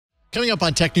Coming up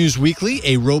on Tech News Weekly,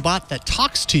 a robot that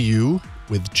talks to you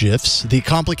with GIFs, the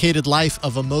complicated life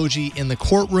of emoji in the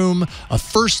courtroom, a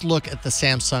first look at the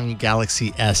Samsung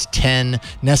Galaxy S10,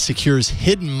 Nest Secure's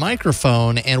hidden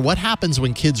microphone, and what happens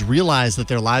when kids realize that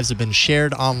their lives have been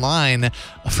shared online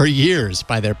for years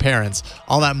by their parents.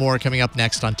 All that more coming up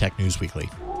next on Tech News Weekly.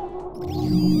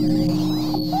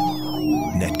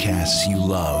 Netcasts you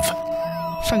love.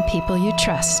 From people you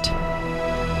trust.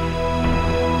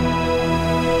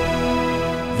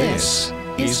 This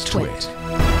is Twit.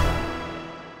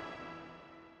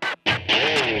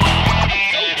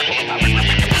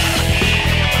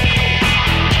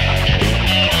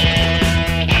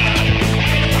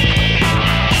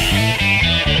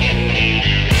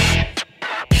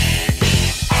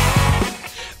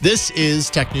 This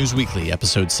is Tech News Weekly,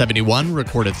 episode 71,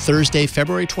 recorded Thursday,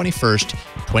 February 21st,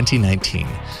 2019.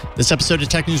 This episode of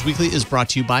Tech News Weekly is brought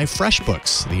to you by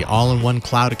FreshBooks, the all-in-one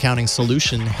cloud accounting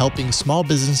solution helping small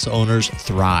business owners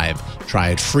thrive. Try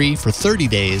it free for 30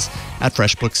 days at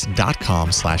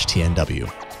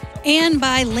freshbooks.com/TNW. And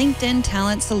by LinkedIn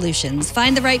Talent Solutions.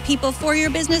 Find the right people for your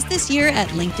business this year at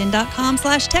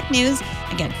linkedin.com/technews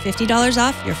and get $50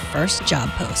 off your first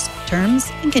job post.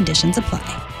 Terms and conditions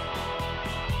apply.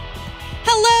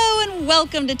 Hello and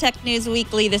welcome to Tech News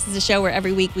Weekly. This is a show where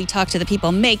every week we talk to the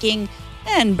people making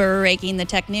and breaking the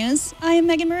tech news. I am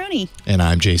Megan Morrone. And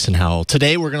I'm Jason Howell.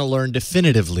 Today we're going to learn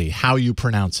definitively how you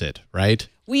pronounce it, right?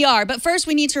 We are, but first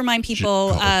we need to remind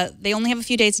people they only have a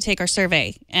few days to take our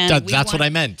survey. And that's what I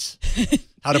meant.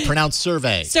 How to pronounce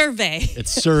survey. Survey.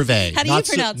 It's survey. How do you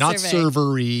pronounce not survey? Not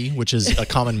servery, which is a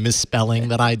common misspelling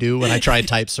that I do. When I try to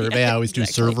type survey, I always do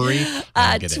servery.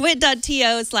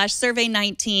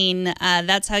 Twit.to/survey19.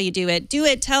 That's how you do it. Do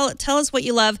it. Tell us what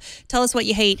you love. Tell us what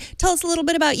you hate. Tell us a little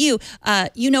bit about you.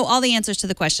 You know all the answers to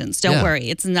the questions. Don't worry.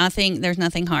 It's nothing. There's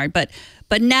nothing hard. But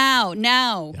now.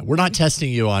 Yeah, we're not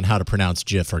testing you on how to pronounce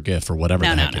GIF or GIF or whatever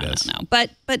the heck it is. No.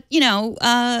 But you know,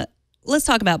 let's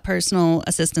talk about personal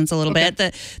assistants a little bit.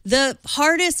 The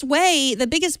hardest way, the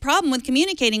biggest problem with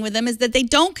communicating with them is that they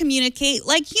don't communicate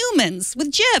like humans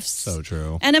with GIFs. So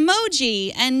true. And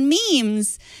emoji and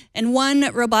memes. And one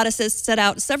roboticist set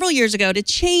out several years ago to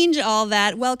change all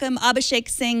that. Welcome Abhishek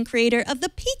Singh, creator of the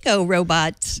Peeqo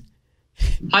robot.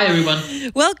 Hi, everyone.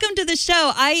 Welcome to the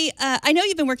show. I know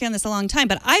you've been working on this a long time,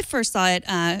 but I first saw it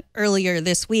earlier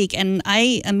this week, and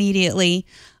I immediately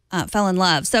fell in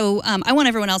love. So I want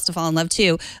everyone else to fall in love,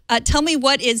 too. Tell me,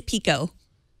 what is Peeqo?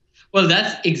 Well,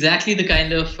 that's exactly the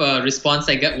kind of response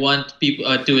I want people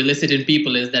to elicit in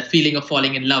people, is that feeling of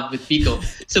falling in love with Peeqo.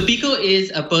 So Peeqo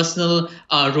is a personal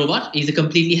robot. He's a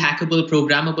completely hackable,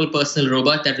 programmable personal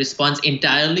robot that responds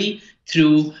entirely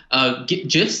through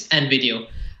GIFs and video.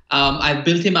 I've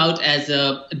built him out as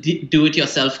a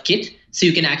do-it-yourself kit, so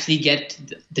you can actually get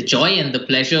the joy and the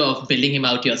pleasure of building him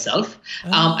out yourself.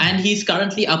 And he's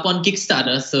currently up on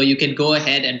Kickstarter, so you can go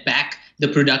ahead and back the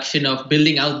production of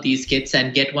building out these kits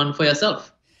and get one for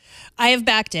yourself. I have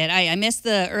backed it. I missed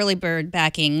the early bird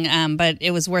backing, but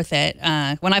it was worth it.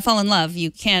 When I fall in love,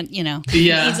 you can't,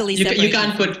 easily separate. You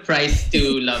can't put price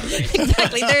to love. Right?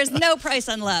 Exactly. There's no price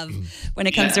on love when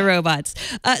it comes to robots.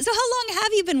 So how long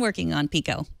have you been working on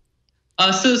Peeqo?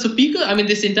 So Peeqo,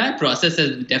 this entire process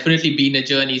has definitely been a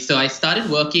journey. So I started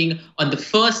working on the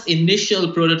first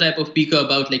initial prototype of Peeqo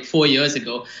about 4 years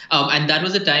ago. And that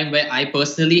was a time where I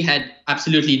personally had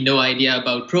absolutely no idea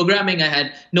about programming. I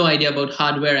had no idea about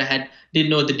hardware.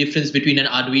 Didn't know the difference between an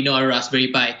Arduino or a Raspberry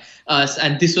Pi.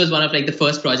 And this was one of the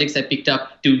first projects I picked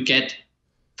up to get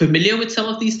familiar with some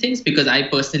of these things, because I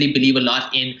personally believe a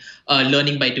lot in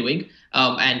learning by doing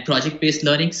and project-based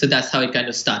learning. So that's how it kind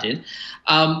of started.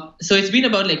 So it's been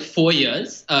about 4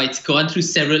 years. It's gone through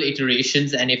several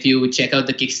iterations. And if you check out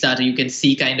the Kickstarter, you can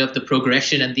see kind of the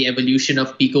progression and the evolution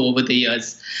of Peeqo over the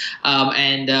years. So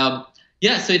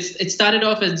it started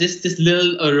off as just this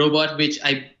little robot, which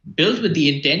I built with the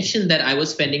intention that I was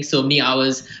spending so many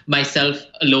hours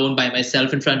alone by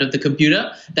myself in front of the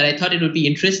computer, that I thought it would be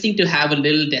interesting to have a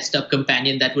little desktop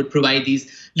companion that would provide these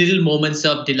little moments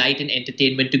of delight and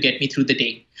entertainment to get me through the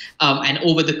day. And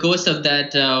over the course of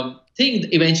that thing,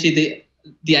 eventually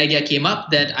the idea came up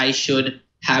that I should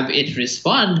have it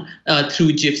respond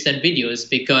through GIFs and videos,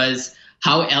 because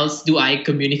how else do I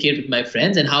communicate with my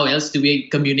friends, and how else do we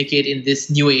communicate in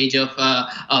this new age of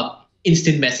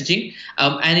instant messaging?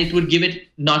 And it would give it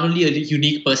not only a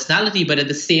unique personality, but at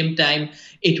the same time,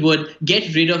 it would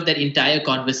get rid of that entire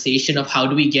conversation of how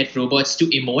do we get robots to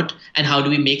emote, and how do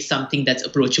we make something that's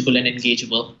approachable and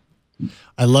engageable.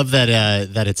 I love that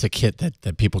that it's a kit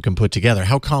that people can put together.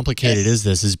 How complicated is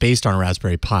this? It's based on a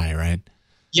Raspberry Pi, right?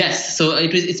 Yes, so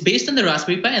it's based on the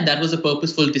Raspberry Pi, and that was a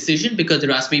purposeful decision because the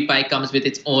Raspberry Pi comes with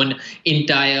its own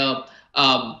entire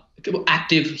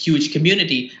active, huge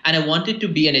community, and I wanted to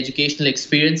be an educational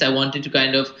experience. I wanted to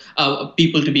kind of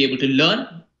people to be able to learn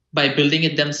by building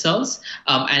it themselves,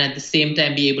 and at the same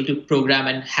time be able to program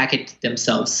and hack it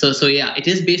themselves. So yeah, it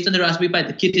is based on the Raspberry Pi.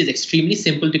 The kit is extremely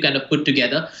simple to kind of put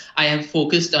together. I have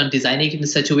focused on designing it in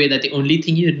such a way that the only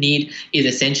thing you need is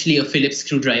essentially a Phillips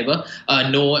screwdriver,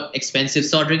 no expensive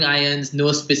soldering irons,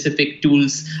 no specific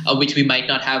tools which we might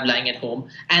not have lying at home,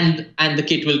 and the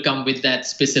kit will come with that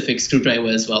specific screwdriver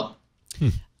as well.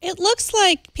 It looks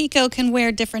like Peeqo can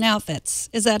wear different outfits.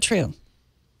 Is that true?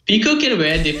 Peeqo can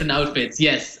wear different outfits,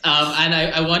 yes. And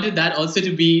I wanted that also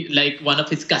to be like one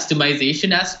of its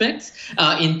customization aspects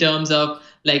in terms of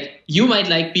like you might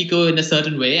like Peeqo in a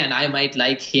certain way and I might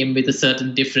like him with a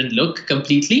certain different look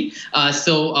completely.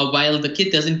 So while the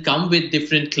kit doesn't come with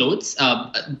different clothes,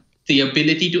 the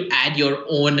ability to add your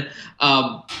own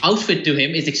outfit to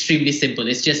him is extremely simple.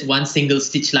 It's just one single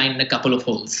stitch line and a couple of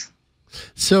holes.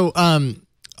 So,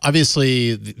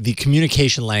 obviously, the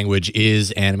communication language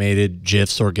is animated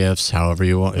GIFs or GIFs, however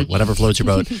you want, whatever floats your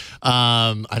boat.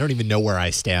 I don't even know where I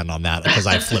stand on that because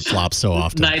I flip-flop so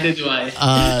often. Neither do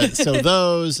I. So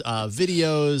those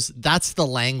videos, that's the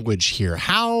language here.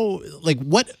 How, like,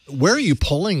 where are you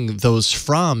pulling those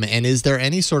from? And is there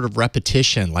any sort of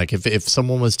repetition? Like, if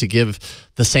someone was to give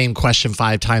the same question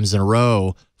 5 times in a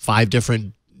row, 5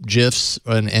 different GIFs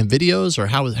and videos, or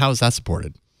how is that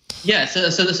supported? Yeah, so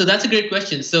that's a great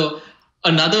question. So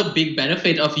another big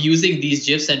benefit of using these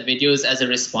GIFs and videos as a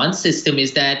response system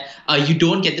is that you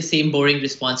don't get the same boring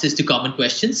responses to common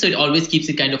questions. So it always keeps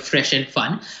it kind of fresh and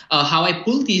fun. How I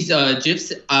pull these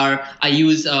GIFs are I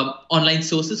use online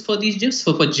sources for these GIFs.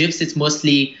 For GIFs, it's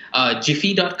mostly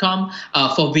jiffy.com.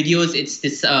 For videos, it's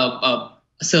this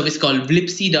service called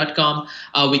blipsy.com,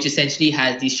 which essentially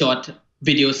has these short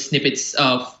video snippets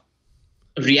of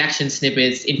reaction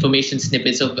snippets, information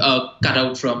snippets of cut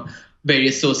out from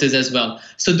various sources as well.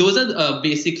 So those are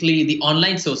basically the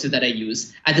online sources that I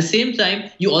use. At the same time,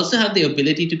 you also have the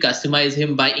ability to customize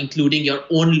him by including your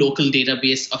own local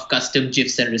database of custom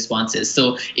GIFs and responses.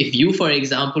 So if you, for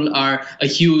example, are a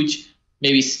huge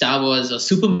maybe Star Wars or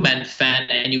Superman fan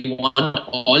and you want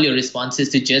all your responses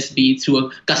to just be through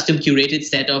a custom curated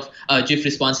set of GIF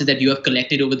responses that you have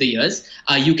collected over the years,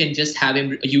 you can just have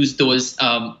him use those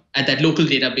at that local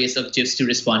database of GIFs to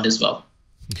respond as well.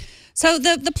 So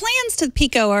the plans to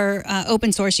Peeqo are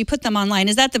open source. You put them online.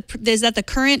 Is that the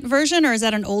current version, or is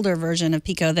that an older version of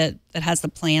Peeqo that has the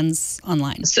plans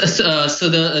online? So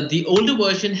the older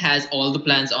version has all the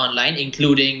plans online,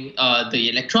 including the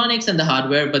electronics and the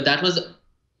hardware. But that was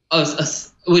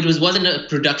wasn't a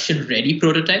production ready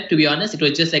prototype, to be honest. It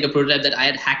was just like a prototype that I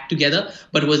had hacked together,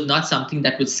 but was not something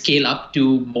that would scale up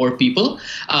to more people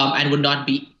and would not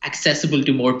be accessible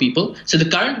to more people. So the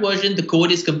current version, the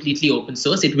code is completely open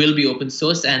source. It will be open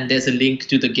source, and there's a link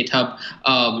to the GitHub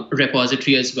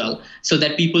repository as well, so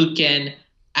that people can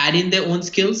add in their own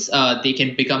skills. They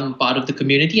can become part of the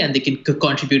community, and they can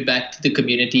contribute back to the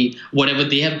community whatever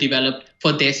they have developed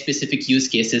for their specific use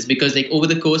cases. Because like over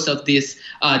the course of this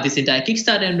entire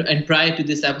Kickstarter and prior to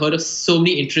this, I've heard of so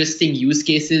many interesting use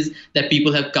cases that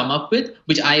people have come up with,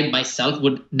 which I myself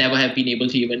would never have been able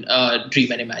to even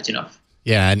dream and imagine of.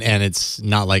 Yeah, and it's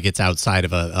not like it's outside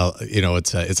of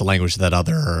it's a language that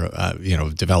other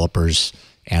developers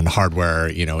and hardware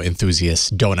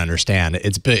enthusiasts don't understand.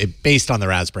 It's based on the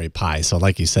Raspberry Pi, so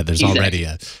like you said, there's already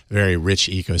a very rich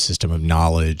ecosystem of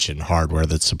knowledge and hardware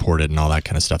that's supported and all that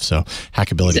kind of stuff. So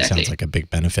hackability sounds like a big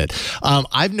benefit.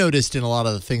 I've noticed in a lot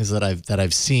of the things that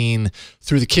I've seen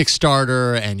through the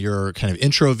Kickstarter and your kind of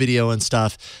intro video and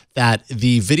stuff, that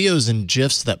the videos and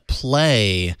GIFs that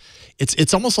play,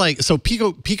 it's almost like, so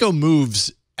Peeqo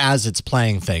moves as it's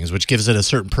playing things, which gives it a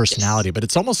certain personality, but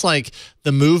it's almost like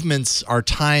the movements are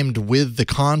timed with the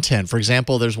content. For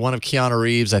example, there's one of Keanu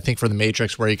Reeves, I think for The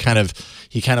Matrix, where he kind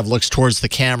of looks towards the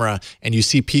camera and you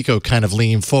see Peeqo kind of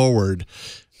lean forward.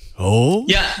 Oh,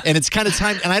 yeah. And it's kind of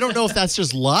timed. And I don't know if that's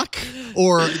just luck,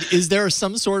 or is there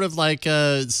some sort of like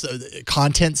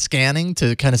content scanning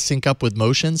to kind of sync up with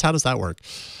motions? How does that work?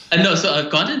 No, so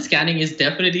content scanning is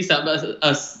definitely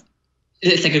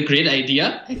it's like a great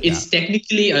idea. It's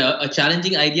technically a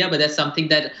challenging idea, but that's something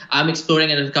that I'm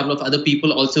exploring, and a couple of other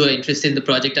people also are interested in the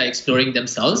project are exploring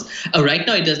themselves. Right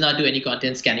now, it does not do any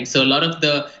content scanning. So a lot of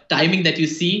the timing that you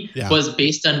see was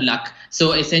based on luck.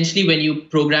 So essentially, when you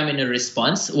program in a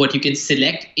response, what you can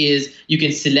select is you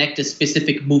can select a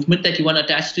specific movement that you want to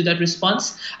attach to that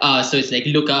response. So it's like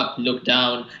look up, look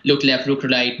down, look left, look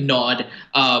right, nod,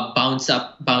 bounce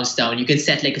up, bounce down. You can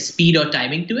set like a speed or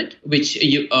timing to it, which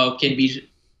you can be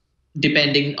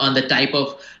depending on the type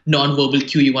of non-verbal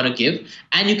cue you want to give.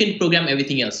 And you can program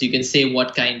everything else. You can say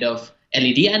what kind of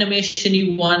LED animation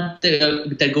you want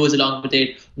that goes along with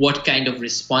it, what kind of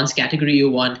response category you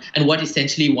want, and what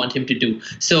essentially you want him to do.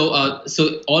 So,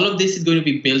 so all of this is going to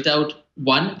be built out,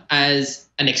 one, as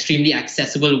an extremely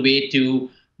accessible way to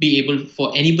be able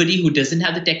for anybody who doesn't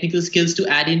have the technical skills to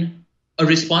add in a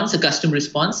response, a custom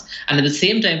response, and at the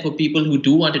same time for people who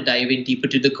do want to dive in deeper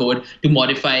to the code to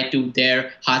modify it to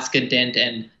their heart's content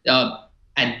and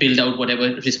build out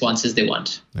whatever responses they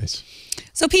want. Nice.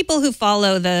 So people who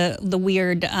follow the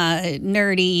weird,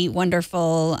 nerdy,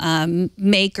 wonderful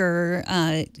maker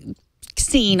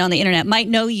scene on the internet might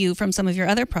know you from some of your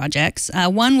other projects.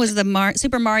 One was the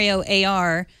Super Mario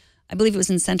AR. I believe it was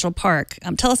in Central Park.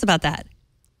 Tell us about that.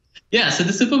 Yeah, so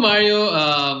the Super Mario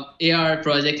AR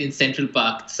project in Central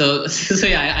Park. So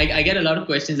yeah, I get a lot of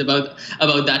questions about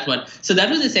that one. So that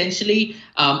was essentially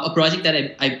a project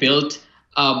that I built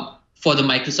for the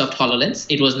Microsoft HoloLens.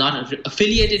 It was not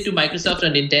affiliated to Microsoft or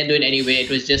Nintendo in any way.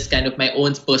 It was just kind of my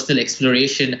own personal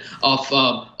exploration of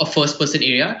first-person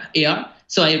AR.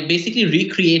 So I basically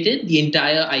recreated the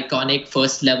entire iconic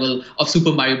first level of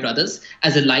Super Mario Brothers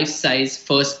as a life-size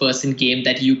first-person game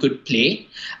that you could play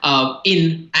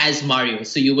as Mario.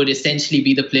 So you would essentially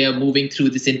be the player moving through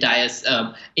this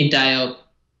entire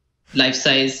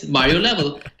life-size Mario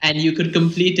level, and you could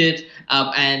complete it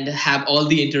and have all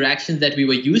the interactions that we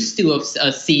were used to of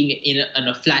seeing on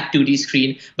a flat 2D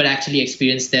screen, but actually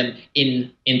experience them in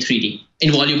 3D,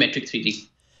 in volumetric 3D.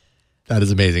 That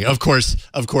is amazing. Of course,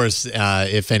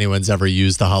 if anyone's ever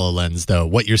used the HoloLens, though,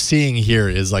 what you're seeing here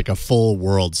is like a full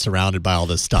world surrounded by all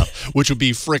this stuff, which would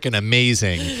be freaking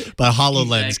amazing. But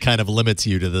HoloLens kind of limits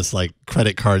you to this like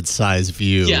credit card size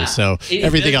view. Yeah, so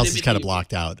everything else is kind of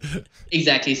blocked out.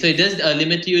 Exactly. So it does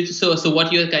limit you. So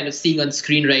what you're kind of seeing on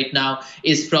screen right now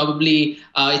is probably,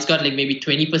 it's got like maybe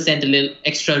 20% a little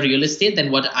extra real estate than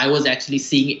what I was actually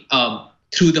seeing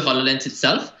through the HoloLens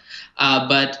itself.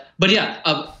 But yeah,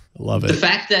 love it. The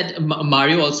fact that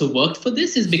Mario also worked for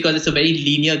this is because it's a very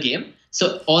linear game.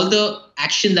 So all the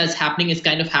action that's happening is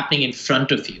kind of happening in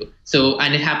front of you. So,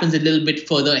 and it happens a little bit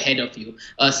further ahead of you.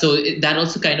 That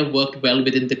also kind of worked well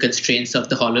within the constraints of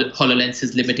the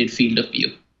HoloLens's limited field of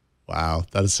view. Wow,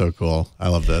 that is so cool. I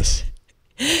love this.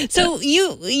 So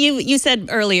you said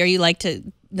earlier you like to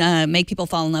make people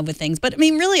fall in love with things, but I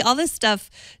mean, really, all this stuff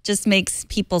just makes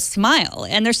people smile,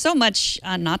 and there's so much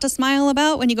not to smile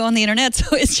about when you go on the internet.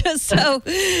 So it's just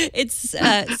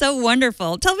so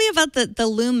wonderful. Tell me about the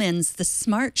Lumens, the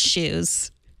smart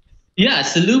shoes. Yeah,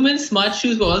 so Lumen smart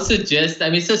shoes were also just, so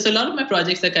a lot of my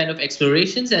projects are kind of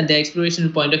explorations, and the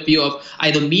exploration point of view of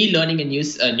either me learning a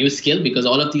new skill, because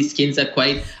all of these skills are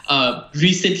quite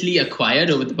recently acquired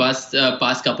over the past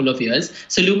couple of years.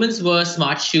 So Lumens were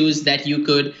smart shoes that you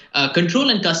could control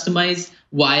and customize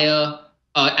via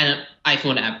an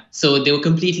iPhone app. So they were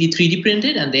completely 3D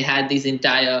printed, and they had these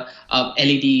entire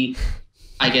LED,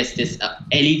 this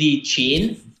LED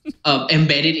chain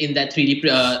embedded in that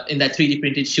 3D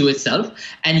printed shoe itself,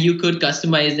 and you could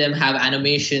customize them, have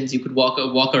animations. You could walk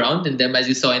around in them, as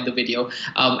you saw in the video,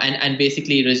 and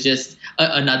basically it was just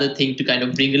another thing to kind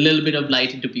of bring a little bit of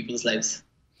light into people's lives.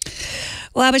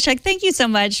 Well, Abhishek, thank you so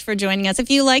much for joining us. If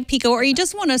you like Peeqo, or you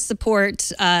just want to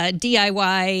support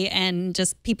DIY and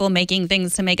just people making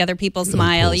things to make other people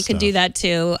smile, cool, you can do that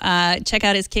too. Check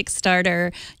out his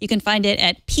Kickstarter. You can find it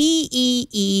at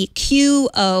peeqo.com.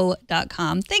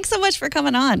 Thanks so much for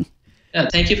coming on. Yeah,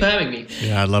 thank you for having me.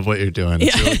 Yeah, I love what you're doing.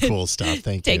 It's really cool stuff.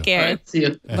 Thank you. Take care. All right, see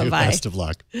you. Bye-bye. Best of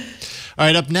luck. All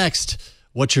right, up next,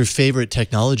 what your favorite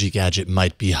technology gadget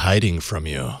might be hiding from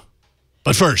you.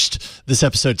 But first, this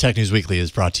episode of Tech News Weekly is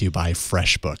brought to you by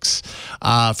FreshBooks.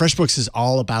 FreshBooks is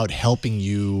all about helping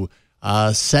you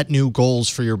set new goals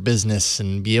for your business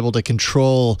and be able to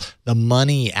control the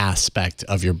money aspect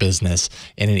of your business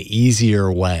in an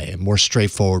easier way, a more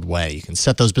straightforward way. You can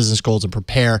set those business goals and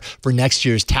prepare for next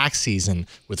year's tax season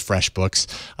with FreshBooks,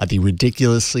 the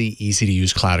ridiculously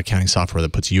easy-to-use cloud accounting software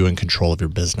that puts you in control of your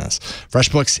business.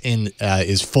 FreshBooks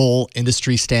is full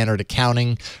industry standard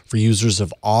accounting for users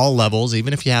of all levels.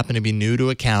 Even if you happen to be new to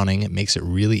accounting, it makes it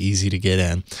really easy to get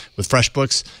in. With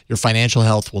FreshBooks, your financial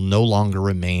health will no longer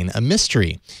remain a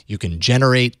mystery. You can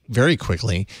generate very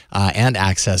quickly and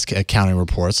access accounting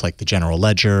reports like the general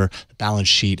ledger, the balance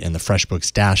sheet, and the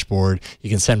FreshBooks dashboard. You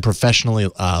can send professionally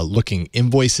looking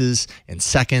invoices in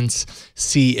seconds.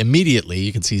 See immediately,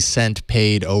 you can see sent,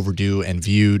 paid, overdue, and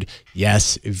viewed.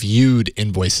 Yes, viewed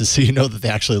invoices, so you know that they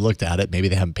actually looked at it. Maybe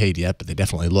they haven't paid yet, but they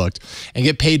definitely looked. And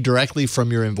get paid directly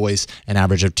from your invoice an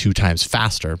average of 2 times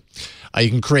faster. You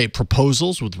can create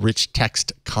proposals with rich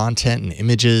text content and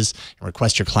images and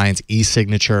request your client's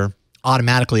e-signature,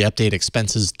 automatically update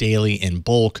expenses daily in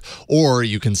bulk, or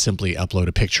you can simply upload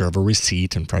a picture of a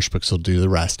receipt and FreshBooks will do the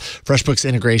rest. FreshBooks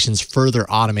integrations further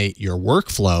automate your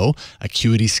workflow,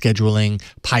 Acuity scheduling,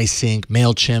 PieSync,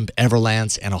 MailChimp,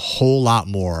 Everlance, and a whole lot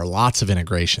more. Lots of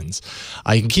integrations.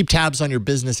 You can keep tabs on your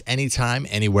business anytime,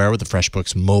 anywhere with the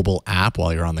FreshBooks mobile app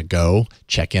while you're on the go.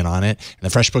 Check in on it. And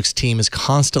the FreshBooks team is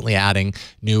constantly adding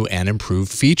new and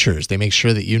improved features. They make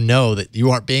sure that you know that you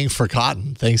aren't being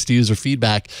forgotten. Thanks to user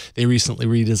feedback, they recently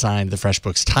redesigned the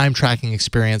FreshBooks time tracking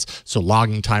experience, so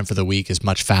logging time for the week is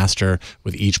much faster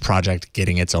with each project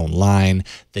getting its own line.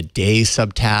 The Day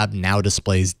subtab now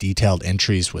displays detailed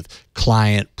entries with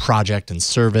client, project, and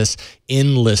service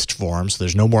in list form, so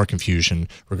there's no more confusion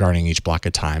regarding each block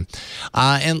of time.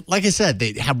 And like I said,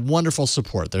 they have wonderful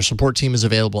support. Their support team is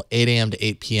available 8 a.m. to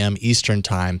 8 p.m. Eastern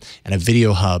time, and a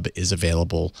video hub is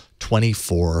available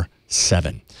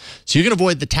 24/7. So you can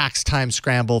avoid the tax time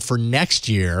scramble for next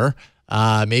year.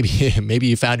 Maybe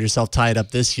you found yourself tied up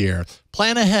this year.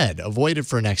 Plan ahead. Avoid it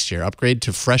for next year. Upgrade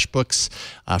to FreshBooks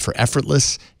for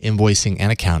effortless invoicing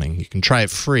and accounting. You can try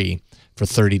it free for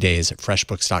 30 days at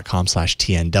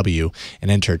freshbooks.com/TNW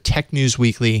and enter Tech News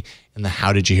Weekly in the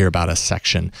How Did You Hear About Us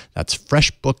section. That's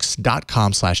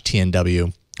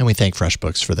freshbooks.com/TNW. And we thank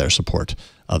FreshBooks for their support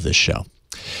of this show.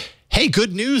 Hey,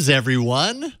 good news,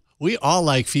 everyone. We all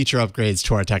like feature upgrades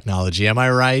to our technology. Am I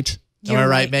right? Am I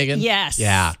right, Megan? Yes.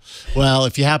 Yeah. Well,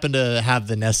 if you happen to have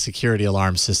the Nest security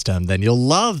alarm system, then you'll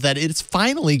love that it's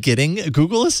finally getting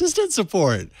Google Assistant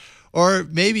support. Or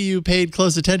maybe you paid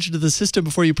close attention to the system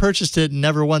before you purchased it and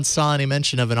never once saw any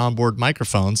mention of an onboard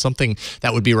microphone, something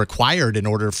that would be required in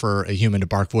order for a human to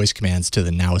bark voice commands to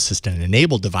the Now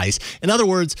Assistant-enabled device. In other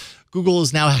words, Google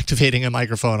is now activating a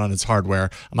microphone on its hardware,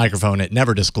 a microphone it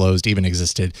never disclosed even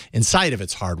existed inside of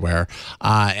its hardware.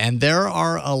 And there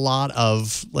are a lot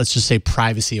of, let's just say,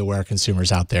 privacy-aware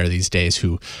consumers out there these days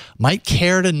who might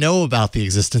care to know about the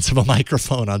existence of a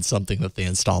microphone on something that they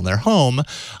install in their home,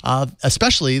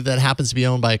 especially that happens to be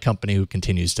owned by a company who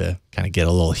continues to kind of get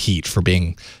a little heat for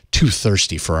being too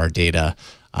thirsty for our data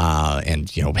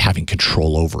and, you know, having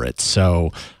control over it.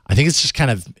 So I think it's just kind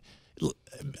of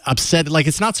upset. Like,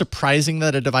 it's not surprising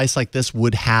that a device like this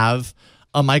would have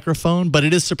a microphone, but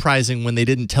it is surprising when they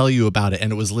didn't tell you about it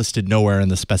and it was listed nowhere in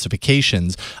the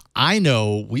specifications. I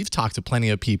know we've talked to plenty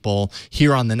of people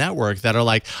here on the network that are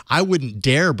like, I wouldn't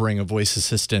dare bring a voice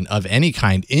assistant of any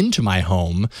kind into my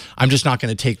home. I'm just not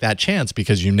going to take that chance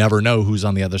because you never know who's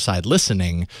on the other side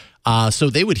listening.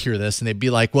 So they would hear this and they'd be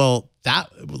like, well,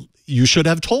 you should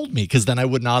have told me, because then I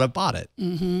would not have bought it.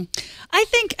 Mm-hmm. I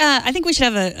think we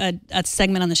should have a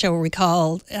segment on the show where we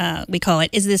call it,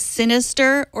 is this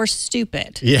sinister or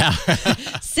stupid? Yeah.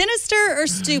 Sinister or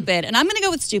stupid? And I'm going to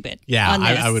go with stupid. Yeah, on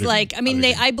this. I would. Like, I mean,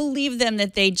 I believe them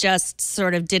that they just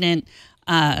sort of didn't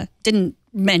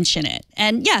mention it.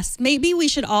 And yes, maybe we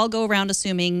should all go around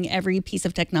assuming every piece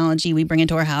of technology we bring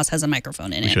into our house has a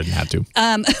microphone in it. We shouldn't have to.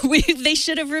 They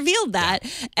should have revealed that.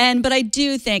 Yeah. But I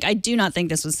do not think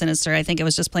this was sinister. I think it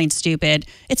was just plain stupid.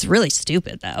 It's really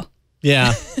stupid, though.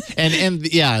 Yeah,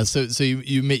 and yeah. So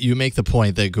you make the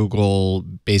point that Google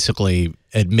basically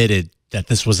admitted that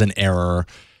this was an error.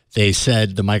 They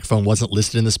said the microphone wasn't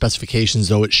listed in the specifications,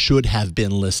 though it should have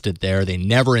been listed there. They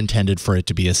never intended for it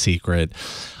to be a secret.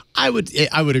 I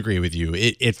would agree with you.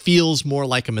 It feels more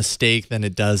like a mistake than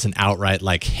it does an outright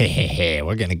like, hey,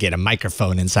 we're going to get a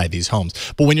microphone inside these homes.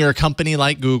 But when you're a company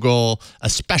like Google,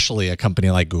 especially a company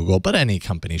like Google, but any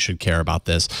company should care about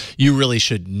this, you really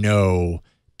should know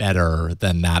better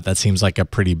than that. That seems like a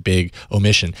pretty big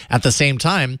omission. At the same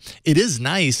time, it is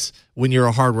nice when you're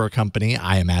a hardware company.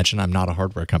 I imagine, I'm not a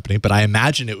hardware company, but I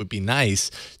imagine it would be nice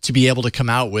to be able to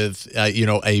come out with,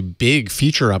 a big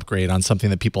feature upgrade on something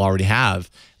that people already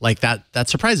have. Like that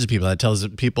surprises people. That tells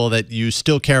people that you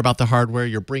still care about the hardware.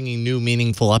 You're bringing new,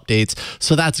 meaningful updates.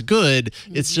 So that's good.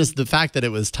 It's just the fact that it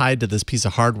was tied to this piece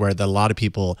of hardware that a lot of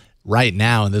people right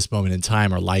now in this moment in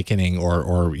time are likening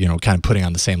or kind of putting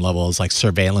on the same level as like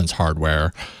surveillance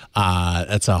hardware.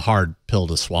 It's a hard pill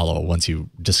to swallow once you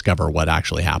discover what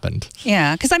actually happened.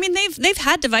 Yeah, because I mean they've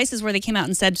had devices where they came out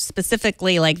and said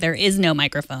specifically like there is no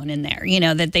microphone in there.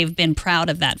 That they've been proud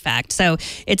of that fact. So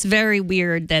it's very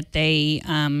weird that they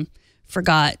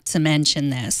forgot to mention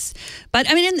this. But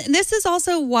I mean, and this is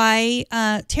also why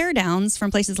teardowns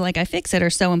from places like iFixit are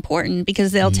so important,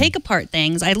 because they'll take apart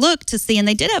things. I looked to see, and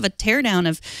they did have a teardown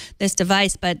of this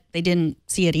device, but they didn't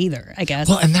see it either, I guess.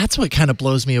 Well, and that's what kind of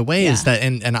blows me away is that,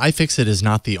 and iFixit is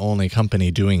not the only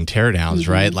company doing teardowns,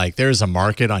 right? Like there's a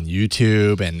market on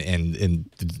YouTube and in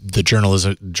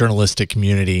the journalistic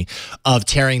community of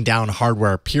tearing down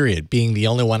hardware, period, being the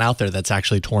only one out there that's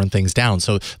actually torn things down.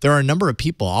 So there are a number of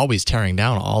people always tearing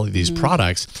down all of these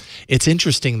products. It's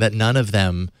interesting that none of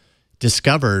them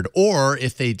discovered, or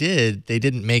if they did, they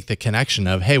didn't make the connection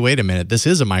of, hey, wait a minute, this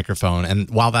is a microphone. And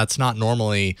while that's not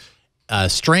normally a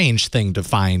strange thing to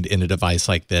find in a device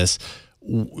like this,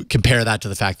 compare that to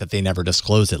the fact that they never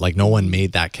disclosed it. Like no one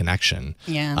made that connection.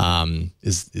 Yeah.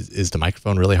 Is the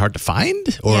microphone really hard to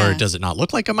find, or does it not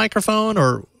look like a microphone,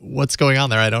 or what's going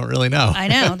on there? I don't really know. I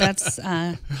know. That's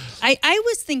I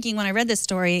was thinking when I read this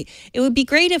story, it would be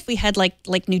great if we had like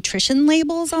nutrition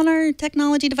labels on our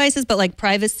technology devices, but like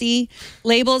privacy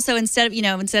labels. So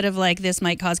instead of like this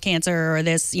might cause cancer, or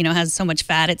this has so much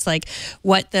fat, it's like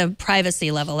what the privacy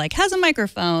level, like has a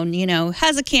microphone,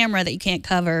 has a camera that you can't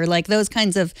cover, like those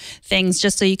kinds of things,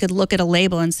 just so you could look at a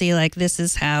label and see like this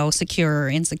is how secure or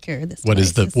insecure this what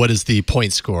device is. What is the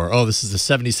point score? Oh, this is a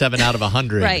 77 out of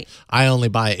 100. Right. I only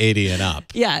buy 80 and up.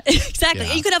 Yeah, exactly.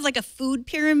 Yeah. You could have like a food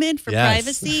pyramid for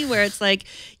privacy, where it's like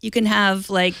you can have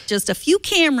like just a few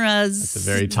cameras. At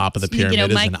the very top of the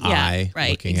pyramid is an eye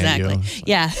looking at you.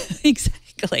 Yeah,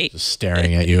 exactly. Just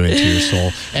staring at you into your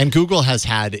soul. And Google has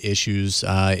had issues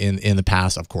in the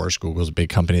past. Of course, Google's a big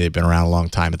company. They've been around a long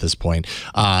time at this point.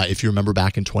 If you remember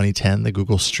back in 2010, the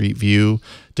Google Street View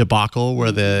debacle,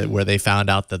 where they found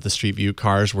out that the Street View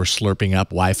cars were slurping up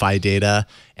Wi-Fi data,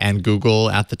 and Google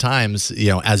at the times,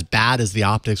 as bad as the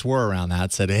optics were around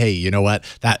that, said, hey, you know what,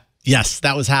 yes,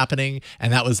 that was happening,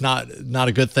 and that was not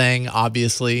a good thing,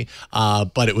 obviously,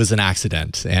 but it was an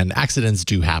accident, and accidents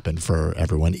do happen for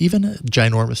everyone, even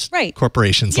ginormous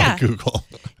corporations like Google.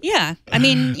 Yeah, I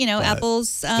mean,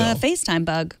 Apple's FaceTime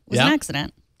bug was an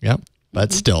accident. Yep.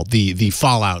 But still, the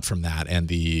fallout from that and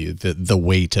the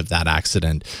weight of that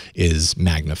accident is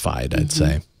magnified, I'd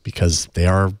say, because they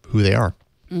are who they are.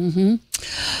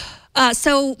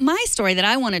 So my story that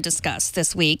I want to discuss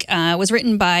this week was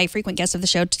written by frequent guest of the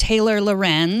show, Taylor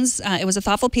Lorenz. It was a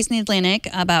thoughtful piece in The Atlantic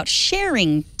about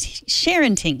sharenting,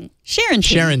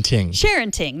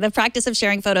 the practice of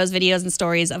sharing photos, videos, and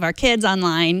stories of our kids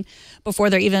online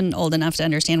before they're even old enough to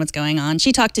understand what's going on.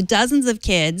 She talked to dozens of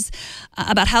kids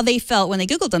about how they felt when they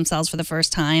Googled themselves for the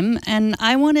first time. And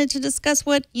I wanted to discuss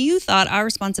what you thought our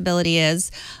responsibility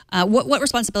is. What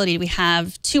responsibility do we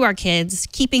have to our kids,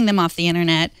 keeping them off the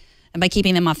internet? And by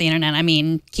keeping them off the internet, I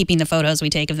mean keeping the photos we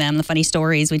take of them, the funny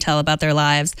stories we tell about their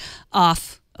lives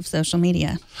off of social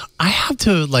media. I have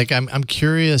to, I'm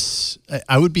curious.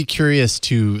 I would be curious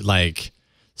to,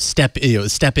 step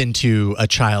into a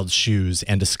child's shoes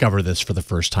and discover this for the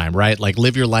first time, right? Like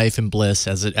live your life in bliss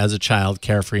as a child,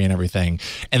 carefree and everything.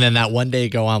 And then that one day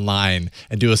go online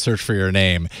and do a search for your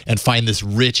name and find this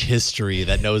rich history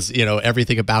that knows,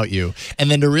 everything about you.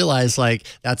 And then to realize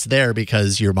that's there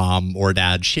because your mom or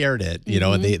dad shared it,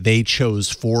 and they chose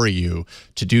for you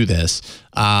to do this.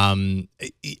 And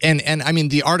I mean,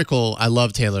 the article, I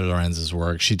love Taylor Lorenz's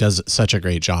work. She does such a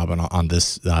great job on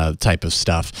this type of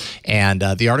stuff. And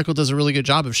the article does a really good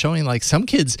job of showing some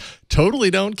kids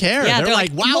totally don't care. Yeah, they're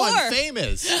like, wow, more. I'm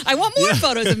famous. I want more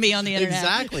photos of me on the internet.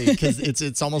 Exactly, because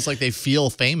it's almost like they feel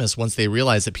famous once they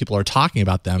realize that people are talking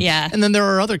about them. Yeah. And then there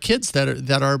are other kids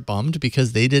that are bummed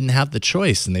because they didn't have the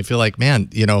choice, and they feel like, man,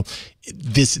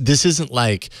 this isn't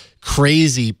like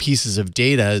crazy pieces of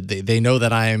data. They know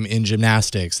that I'm in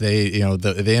gymnastics.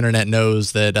 The internet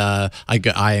knows that I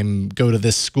go to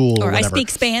this school or whatever. I speak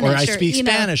Spanish. Or I speak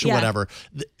Spanish or whatever.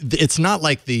 It's not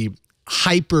like the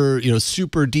hyper,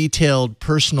 super detailed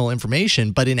personal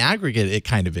information, but in aggregate, it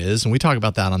kind of is. And we talk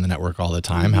about that on the network all the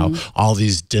time, how all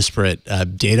these disparate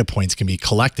data points can be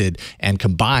collected and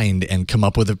combined and come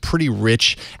up with a pretty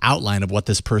rich outline of what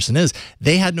this person is.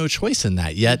 They had no choice in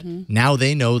that, yet now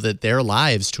they know that their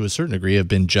lives, to a certain degree, have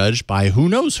been judged by who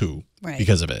knows who. Right.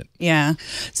 Because of it. Yeah.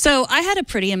 So I had a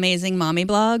pretty amazing mommy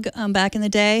blog back in the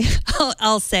day.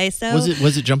 I'll say so.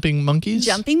 Was it Jumping Monkeys?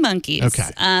 Jumping Monkeys.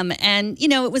 Okay. And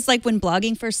it was like when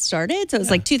blogging first started. So it was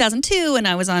like 2002, and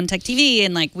I was on Tech TV,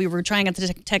 and like we were trying out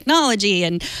the technology,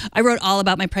 and I wrote all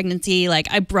about my pregnancy. Like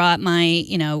I brought my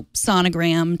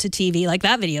sonogram to TV. Like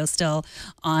that video is still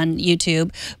on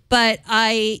YouTube. But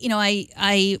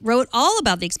I wrote all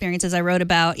about the experiences I wrote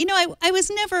about. I was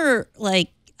never like.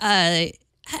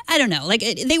 I don't know. Like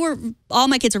all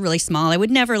my kids are really small. I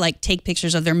would never like take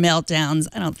pictures of their meltdowns,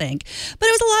 I don't think. But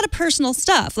it was a lot of personal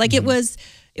stuff. Like it was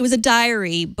a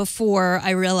diary before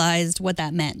I realized what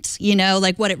that meant,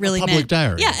 like what it really meant. Public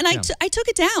diary. Yeah, and I took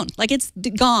it down. Like it's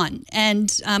gone. And,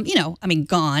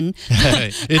 gone.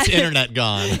 It's internet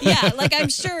gone. Yeah, like I'm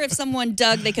sure if someone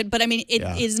dug, they could. But I mean, it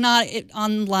is not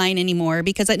online anymore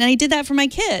because I did that for my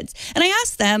kids. And I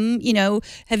asked them,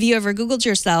 have you ever Googled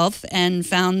yourself and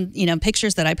found,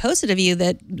 pictures that I posted of you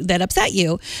that upset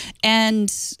you?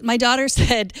 And my daughter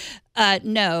said,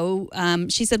 no.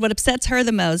 She said what upsets her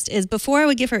the most is before I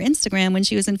would give her Instagram when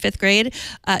she was in 5th grade,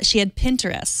 she had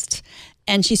Pinterest.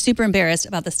 And she's super embarrassed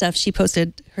about the stuff she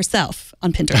posted herself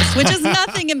on Pinterest, which is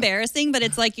nothing embarrassing, but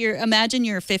it's like imagine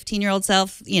your 15-year-old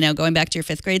self, going back to your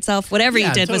 5th grade self. Whatever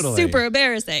you did was super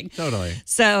embarrassing. Totally.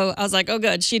 So I was like, oh,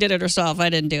 good. She did it herself. I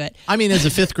didn't do it. I mean, as a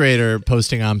 5th grader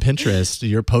posting on Pinterest,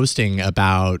 you're posting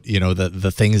about,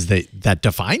 the things that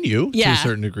define you to a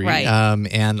certain degree. Right.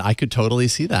 And I could totally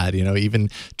see that, even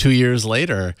 2 years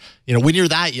later, when you're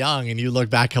that young and you look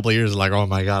back a couple of years like, oh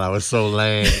my God, I was so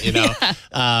lame,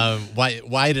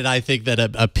 Why did I think that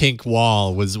a pink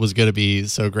wall was going to be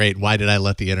so great? Why did I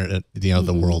let the internet,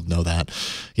 the world know that?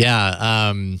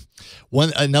 Yeah.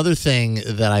 Another thing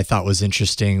that I thought was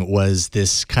interesting was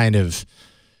this kind of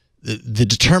the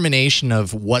determination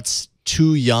of what's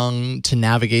too young to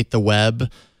navigate the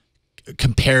web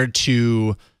compared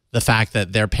to the fact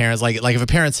that their parents, like if a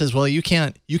parent says, well, you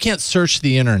can't search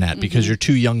the internet because you're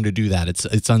too young to do that.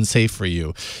 It's unsafe for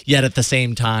you. Yet at the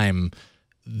same time,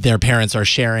 their parents are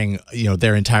sharing,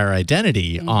 their entire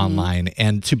identity online,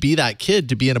 and to be that kid,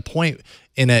 to be in a point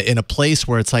in a place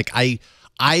where it's like I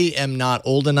am not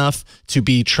old enough to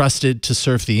be trusted to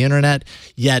surf the internet,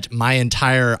 yet my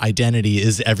entire identity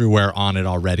is everywhere on it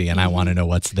already, and I want to know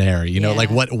what's there. Like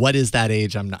what is that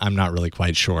age? I'm not really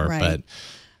quite sure, but.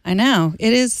 I know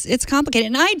it's complicated,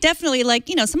 and I definitely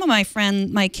some of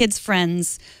my kids'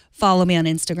 friends follow me on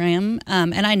Instagram,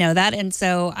 and I know that, and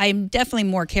so I'm definitely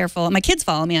more careful. My kids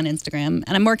follow me on Instagram, and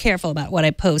I'm more careful about what I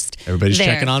post. Everybody's there.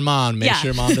 checking on mom. Make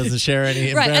sure mom doesn't share any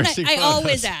embarrassing and I photos.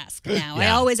 always ask now. I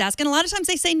always ask, and a lot of times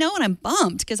they say no, and I'm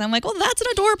bummed because I'm like, well, that's an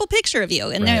adorable picture of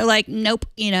you, and they're like, nope,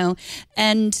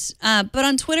 And but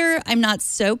on Twitter, I'm not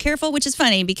so careful, which is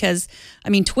funny because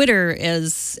Twitter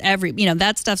is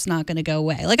that stuff's not going to go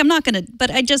away. Like I'm not going to,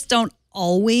 but I just don't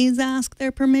always ask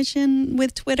their permission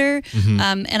with Twitter,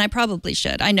 and I probably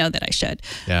should. I know that I should.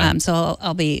 Yeah. So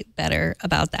I'll be better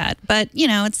about that. But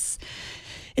it's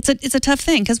a tough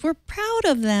thing because we're proud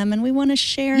of them and we want to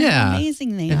share how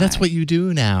amazing they are. And that's what you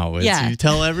do now. You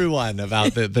tell everyone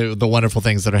about the wonderful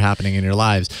things that are happening in your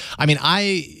lives. I mean,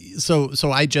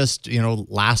 So I just,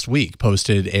 last week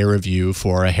posted a review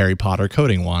for a Harry Potter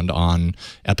coding wand on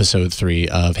episode 3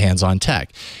 of Hands on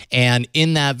Tech. And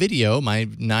in that video, my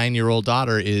 9-year-old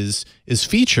daughter is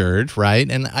featured, right?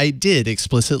 And I did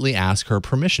explicitly ask her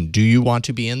permission. Do you want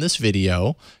to be in this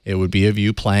video? It would be of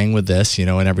you playing with this,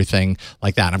 and everything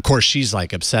like that. And of course, she's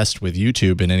like obsessed with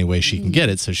YouTube in any way she can get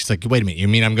it. So she's like, wait a minute, you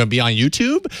mean I'm going to be on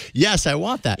YouTube? Yes, I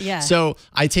want that. Yeah. So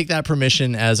I take that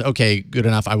permission as, okay, good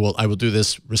enough. I will do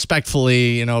this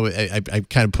respectfully. I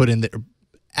kind of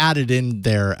added in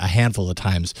there a handful of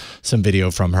times some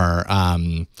video from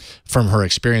her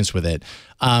experience with it.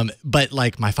 But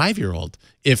like my 5-year-old,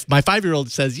 if my 5-year-old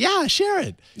says, yeah, share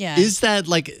it. Yeah. Is that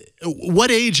like,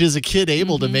 what age is a kid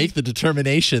able to make the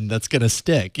determination that's going to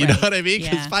stick? You know what I mean?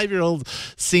 Because 5-year-old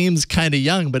seems kind of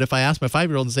young. But if I ask my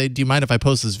 5-year-old and say, do you mind if I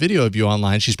post this video of you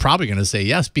online? She's probably going to say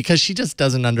yes, because she just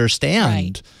doesn't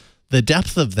understand the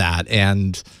depth of that.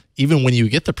 And even when you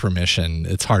get the permission,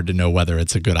 it's hard to know whether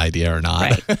it's a good idea or not.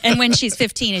 Right. And when she's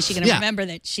 15, is she going to remember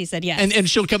that she said yes? And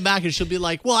she'll come back and she'll be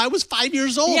like, well, I was 5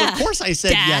 years old. Yeah. Of course I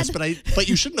said Dad. yes, but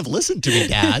you shouldn't have listened to me,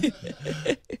 Dad.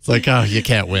 It's like, oh, you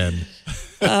can't win.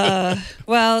 Let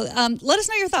us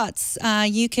know your thoughts.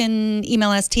 You can email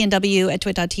us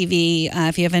tnw@twit.tv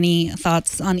if you have any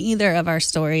thoughts on either of our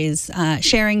stories,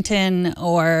 Sherrington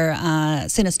or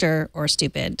Sinister or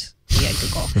Stupid via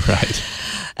Google. Right.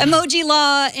 Emoji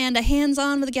law and a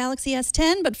hands-on with the Galaxy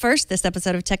S10. But first, this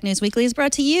episode of Tech News Weekly is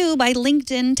brought to you by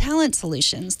LinkedIn Talent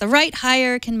Solutions. The right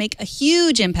hire can make a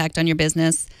huge impact on your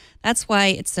business. That's why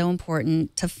it's so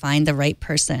important to find the right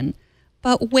person.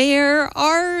 But where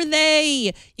are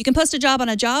they? You can post a job on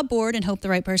a job board and hope the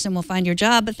right person will find your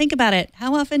job. But think about it.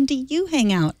 How often do you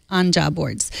hang out on job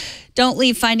boards? Don't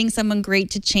leave finding someone great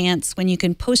to chance when you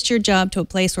can post your job to a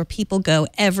place where people go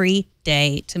every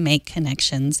day to make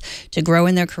connections, to grow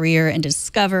in their career, and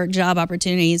discover job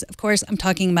opportunities. Of course, I'm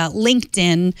talking about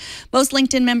LinkedIn. Most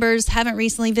LinkedIn members haven't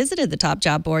recently visited the top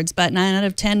job boards, but 9 out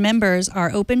of 10 members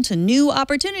are open to new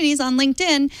opportunities on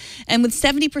LinkedIn. And with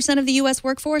 70% of the U.S.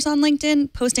 workforce on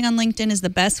LinkedIn, posting on LinkedIn is the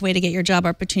best way to get your job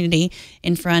opportunity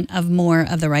in front of more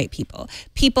of the right people.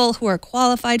 People who are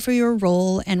qualified for your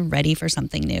role and ready for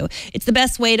something new. It's the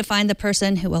best way to find the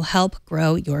person who will help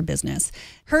grow your business.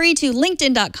 Hurry to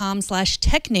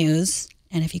linkedin.com/technews.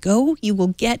 And if you go, you will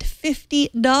get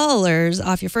 $50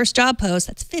 off your first job post.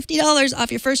 That's $50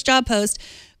 off your first job post.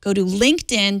 Go to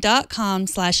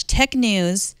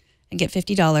linkedin.com/technews and get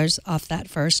 $50 off that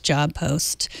first job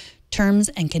post. Terms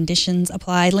and conditions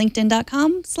apply.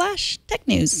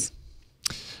 LinkedIn.com/technews.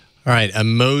 All right.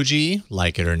 Emoji,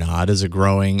 like it or not, is a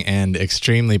growing and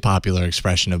extremely popular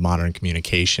expression of modern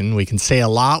communication. We can say a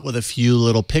lot with a few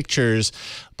little pictures,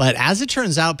 but as it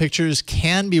turns out, pictures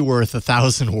can be worth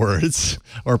 1,000 words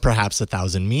or perhaps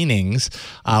 1,000 meanings.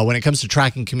 When it comes to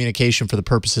tracking communication for the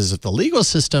purposes of the legal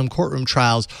system, courtroom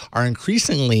trials are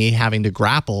increasingly having to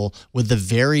grapple with the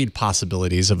varied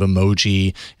possibilities of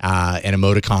emoji and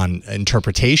emoticon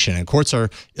interpretation, and courts are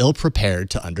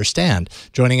ill-prepared to understand.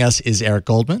 Joining us is Eric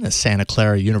Goldman, a Santa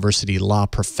Clara University law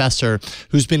professor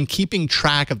who's been keeping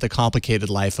track of the complicated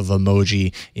life of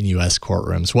emoji in U.S.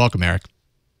 courtrooms. Welcome, Eric.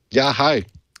 Yeah, hi.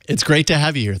 It's great to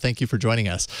have you here. Thank you for joining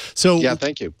us. So yeah,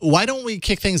 thank you. Why don't we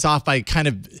kick things off by kind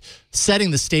of setting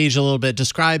the stage a little bit?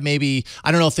 Describe maybe,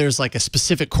 I don't know if there's like a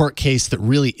specific court case that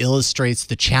really illustrates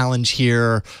the challenge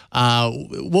here.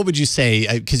 What would you say?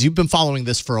 Because you've been following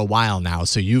this for a while now,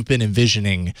 so you've been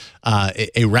envisioning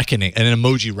a reckoning, an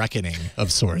emoji reckoning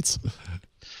of sorts.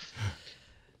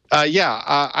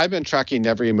 I've been tracking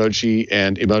every emoji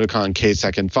and emoticon case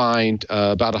I can find,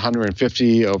 about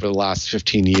 150 over the last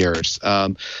 15 years.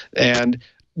 And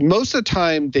most of the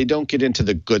time, they don't get into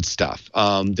the good stuff.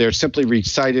 They're simply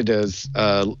recited as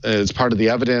part of the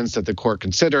evidence that the court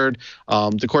considered.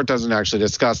 The court doesn't actually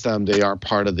discuss them. They aren't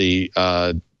part of the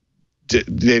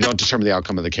they don't determine the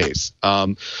outcome of the case.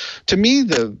 To me,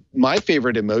 my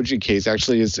favorite emoji case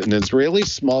actually is an Israeli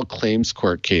small claims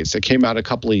court case that came out a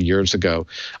couple of years ago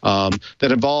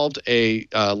that involved a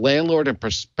landlord and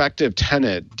prospective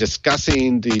tenant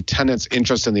discussing the tenant's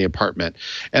interest in the apartment.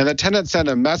 And the tenant sent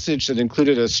a message that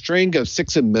included a string of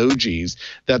 6 emojis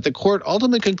that the court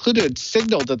ultimately concluded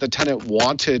signaled that the tenant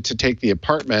wanted to take the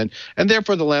apartment, and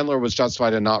therefore the landlord was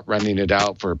justified in not renting it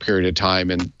out for a period of time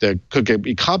and could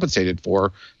be compensated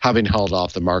for having held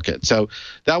off the market. So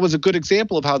that was a good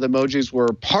example of how the emojis were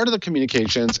part of the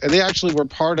communications, and they actually were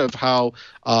part of how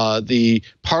the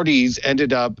parties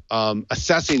ended up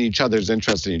assessing each other's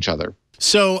interest in each other.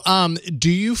 So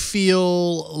do you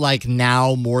feel like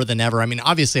now more than ever, I mean,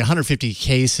 obviously 150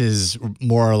 cases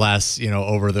more or less, you know,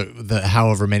 over the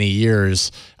however many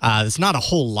years, it's not a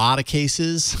whole lot of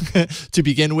cases to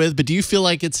begin with, but do you feel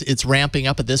like it's ramping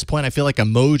up at this point? I feel like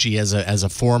emoji as a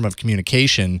form of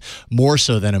communication, more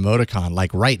so than emoticon,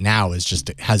 like right now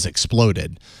has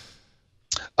exploded.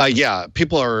 Yeah,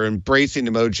 people are embracing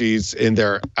emojis in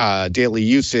their daily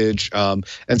usage. And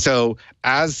so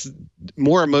as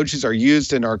more emojis are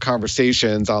used in our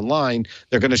conversations online,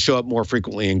 they're going to show up more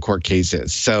frequently in court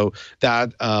cases. So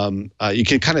that you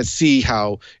can kind of see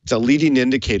how it's a leading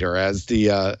indicator as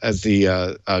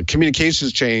the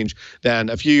communications change. Then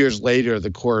a few years later,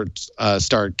 the courts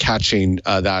start catching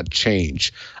that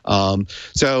change.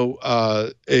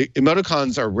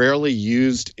 Emoticons are rarely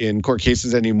used in court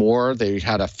cases anymore. They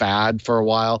had a fad for a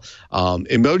while.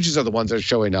 Emojis are the ones that are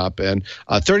showing up, and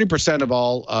 30% of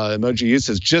all emoji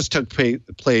uses just took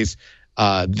place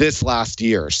this last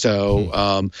year.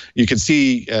 So you can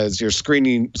see as you're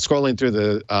scrolling through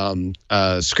the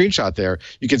screenshot there,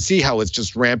 you can see how it's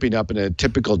just ramping up in a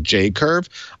typical J curve.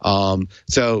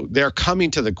 So they're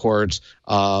coming to the courts,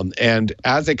 and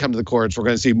as they come to the courts, we're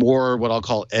going to see more what I'll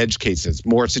call edge cases,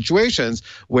 more situations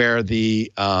where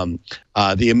the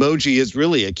emoji is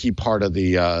really a key part of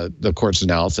the court's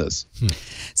analysis.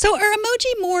 So are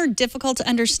emoji more difficult to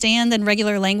understand than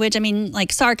regular language? I mean,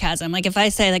 like sarcasm. Like if I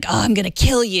say like, "Oh, I'm going to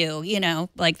kill you,"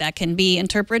 like that can be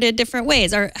interpreted different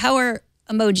ways. Or how are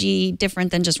emoji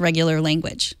different than just regular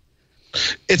language?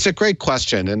 It's a great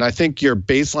question, and I think your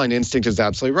baseline instinct is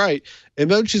absolutely right.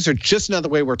 Emojis are just another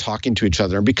way we're talking to each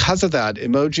other, and because of that,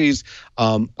 emojis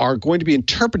are going to be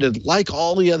interpreted like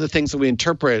all the other things that we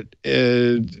interpret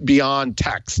beyond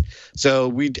text. So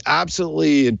we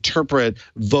absolutely interpret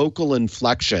vocal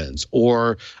inflections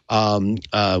or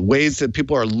ways that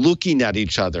people are looking at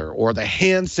each other or the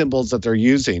hand symbols that they're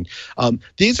using.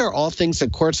 These are all things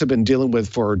that courts have been dealing with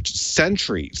for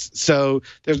centuries. So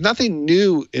there's nothing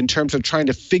new in terms of trying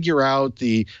to figure out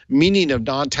the meaning of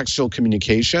non-textual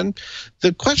communication.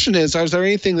 The question is there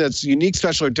anything that's unique,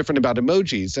 special, or different about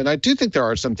emojis? And I do think there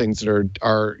are some things that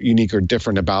are unique or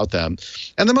different about them.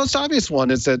 And the most obvious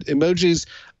one is that emojis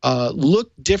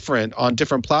look different on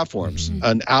different platforms.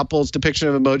 An Apple's depiction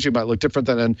of emoji might look different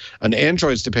than an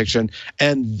Android's depiction.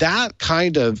 And that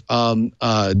kind of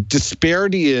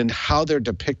disparity in how they're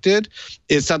depicted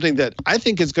is something that I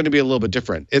think is going to be a little bit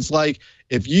different. It's like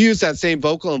if you use that same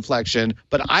vocal inflection,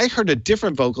 but I heard a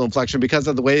different vocal inflection because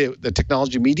of the way the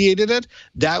technology mediated it,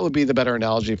 that would be the better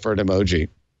analogy for an emoji.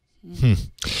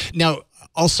 Now,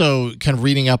 also kind of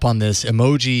reading up on this,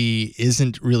 emoji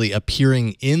isn't really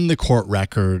appearing in the court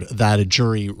record that a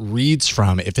jury reads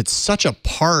from. If it's such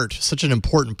an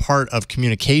important part of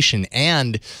communication,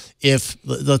 and if,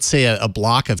 let's say, a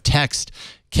block of text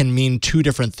can mean two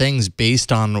different things based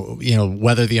on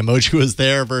whether the emoji was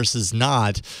there versus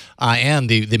not, and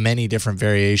the many different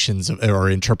variations or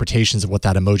interpretations of what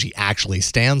that emoji actually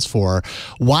stands for.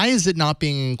 Why is it not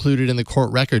being included in the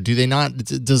court record?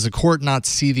 Does the court not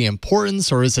see the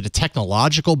importance, or is it a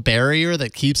technological barrier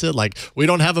that keeps it like we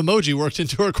don't have emoji worked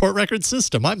into our court record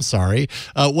system? I'm sorry.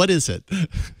 What is it?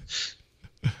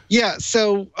 Yeah.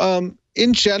 So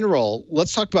in general,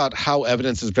 let's talk about how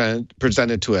evidence has been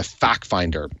presented to a fact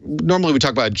finder. Normally we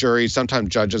talk about juries. Sometimes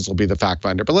judges will be the fact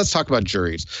finder, but let's talk about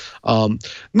juries.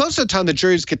 Most of the time, the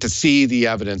juries get to see the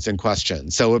evidence in question.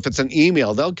 So if it's an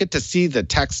email, they'll get to see the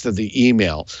text of the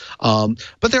email.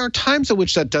 But there are times in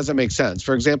which that doesn't make sense.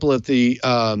 For example, if the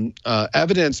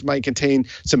evidence might contain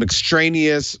some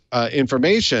extraneous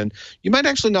information, you might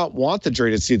actually not want the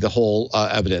jury to see the whole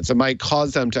evidence. It might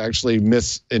cause them to actually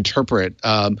misinterpret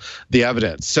the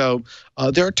evidence. So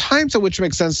there are times in which it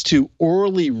makes sense to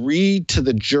orally read to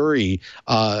the jury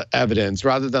evidence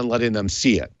rather than letting them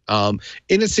see it.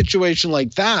 In a situation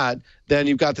like that, then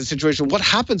you've got the situation, what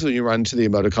happens when you run into the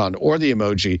emoticon or the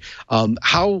emoji?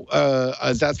 How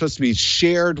is that supposed to be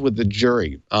shared with the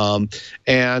jury?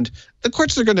 And the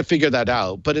courts are going to figure that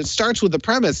out, but it starts with the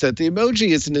premise that the emoji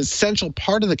is an essential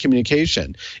part of the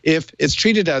communication. If it's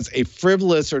treated as a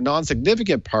frivolous or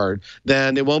non-significant part,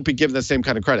 then it won't be given the same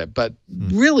kind of credit. But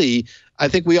really, I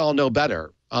think we all know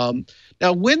better.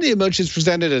 Now, when the emoji is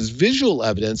presented as visual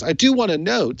evidence, I do want to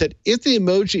note that if the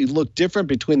emoji look different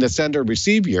between the sender and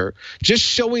receiver, just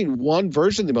showing one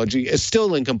version of the emoji is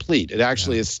still incomplete. It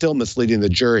actually is still misleading the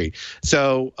jury.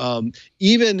 So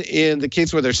even in the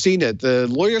case where they're seeing it, the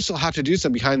lawyers still have to do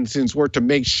some behind-the-scenes work to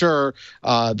make sure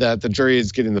that the jury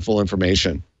is getting the full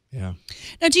information. Yeah.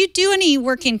 Now, do you do any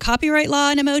work in copyright law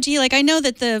and emoji? Like, I know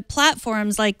that the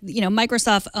platforms, like,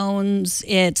 Microsoft owns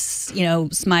its,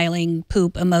 smiling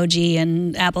poop emoji,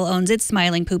 and Apple owns its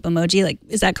smiling poop emoji. Like,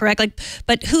 is that correct? Like,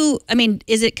 but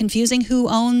is it confusing who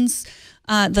owns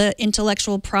the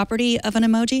intellectual property of an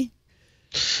emoji?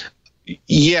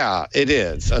 Yeah, it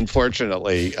is,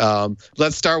 unfortunately.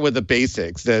 Let's start with the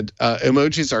basics, that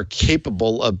emojis are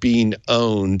capable of being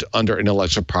owned under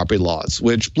intellectual property laws,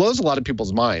 which blows a lot of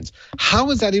people's minds. How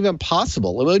is that even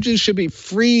possible? Emojis should be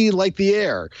free like the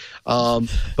air.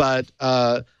 But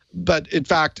in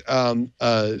fact,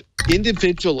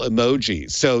 individual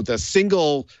emojis, so the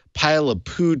single pile of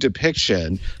poo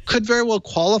depiction, could very well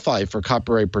qualify for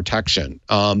copyright protection.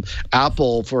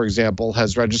 Apple, for example,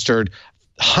 has registered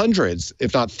hundreds,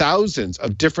 if not thousands,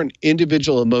 of different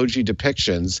individual emoji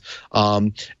depictions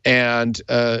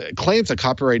and claims a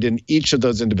copyright in each of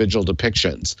those individual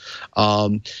depictions.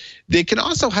 They can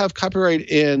also have copyright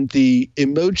in the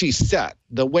emoji set.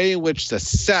 the way in which the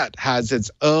set has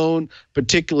its own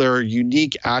particular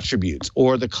unique attributes,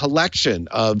 or the collection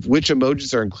of which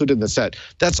emojis are included in the set,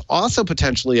 that's also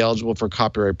potentially eligible for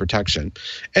copyright protection.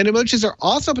 And emojis are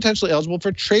also potentially eligible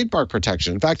for trademark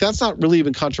protection. In fact, that's not really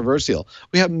even controversial.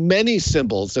 We have many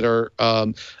symbols that are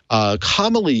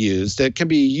commonly used that can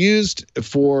be used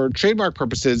for trademark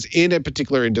purposes in a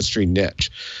particular industry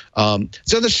niche.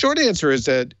 So the short answer is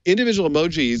that individual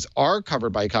emojis are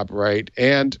covered by copyright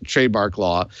and trademark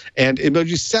law, and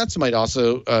emoji sets might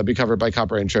also be covered by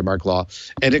copyright and trademark law.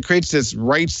 And it creates this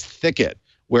rights thicket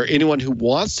where anyone who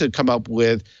wants to come up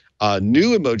with a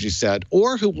new emoji set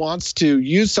or who wants to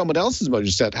use someone else's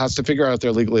emoji set has to figure out if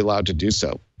they're legally allowed to do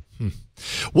so.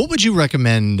 What would you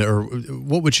recommend, or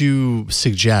what would you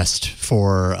suggest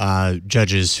for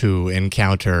judges who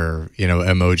encounter,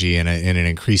 emoji in an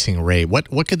increasing rate?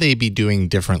 What could they be doing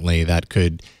differently that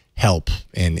could help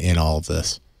in all of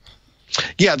this?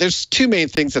 Yeah, there's two main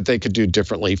things that they could do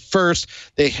differently. First,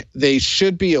 they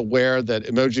should be aware that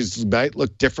emojis might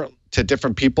look different to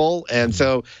different people, and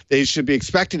so they should be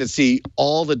expecting to see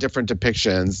all the different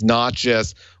depictions, not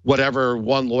just whatever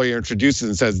one lawyer introduces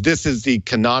and says, this is the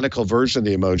canonical version of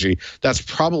the emoji. That's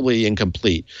probably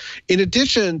incomplete. In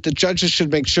addition, the judges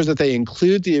should make sure that they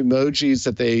include the emojis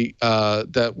that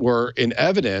that were in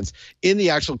evidence in the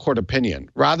actual court opinion,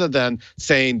 rather than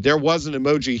saying there was an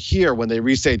emoji here when they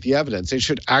restate the evidence. They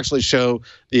should actually show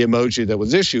the emoji that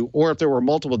was issued, or if there were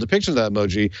multiple depictions of that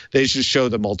emoji, they should show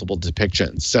the multiple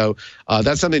depictions. So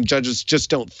that's something judges just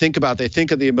don't think about. They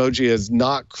think of the emoji as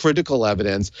not critical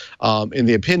evidence in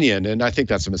the opinion, and I think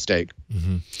that's a mistake.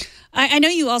 Mm-hmm. I know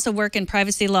you also work in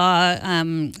privacy law.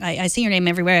 I see your name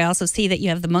everywhere. I also see that you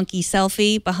have the monkey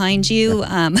selfie behind you.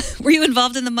 Were you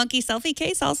involved in the monkey selfie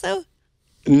case also?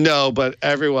 No, but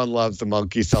everyone loves the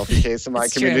monkey selfie case in my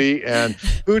community. True. And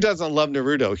who doesn't love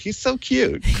Naruto? He's so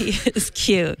cute. He is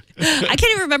cute. I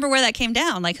can't even remember where that came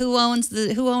down. Like who owned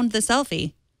the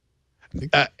selfie?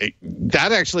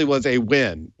 That actually was a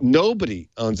win. Nobody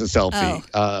owns a selfie.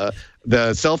 Oh.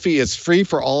 The selfie is free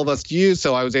for all of us to use,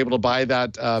 so I was able to buy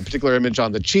that particular image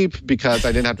on the cheap because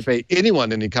I didn't have to pay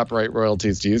anyone any copyright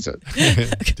royalties to use it.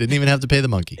 Didn't even have to pay the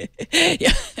monkey.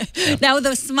 Yeah. Now,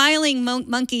 the smiling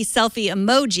monkey selfie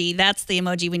emoji, that's the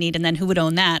emoji we need, and then who would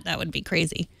own that? That would be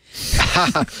crazy.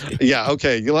 Yeah,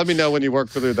 okay. You let me know when you work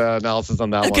through the analysis on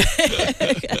that one.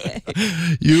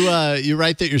 You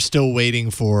write that you're still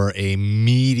waiting for a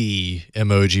meaty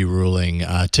emoji ruling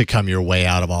to come your way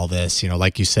out of all this.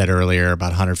 Like you said earlier, about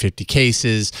 150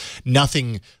 cases,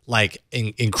 nothing like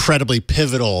incredibly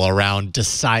pivotal around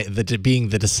being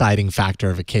the deciding factor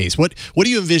of a case. What do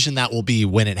you envision that will be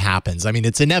when it happens? I mean,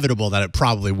 it's inevitable that it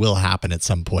probably will happen at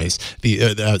some point.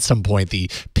 The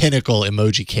pinnacle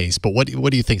emoji case. But what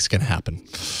do you think is going to happen?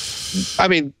 I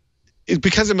mean,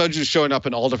 because emojis are showing up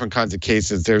in all different kinds of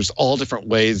cases, there's all different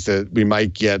ways that we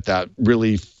might get that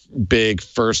really big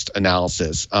first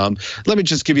analysis. Let me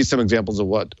just give you some examples of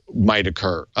what might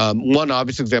occur. One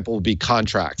obvious example would be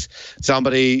contracts.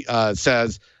 Somebody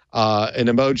says, an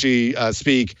emoji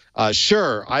speak,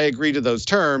 sure, I agree to those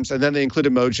terms, and then they include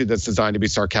emoji that's designed to be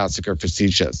sarcastic or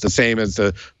facetious, the same as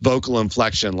the vocal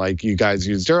inflection like you guys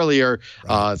used earlier.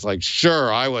 Right. It's like,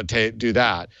 sure, I would do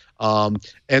that.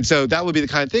 And so that would be the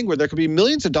kind of thing where there could be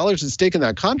millions of dollars at stake in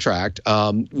that contract,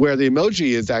 where the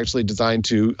emoji is actually designed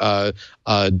to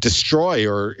destroy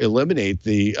or eliminate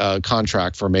the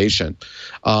contract formation.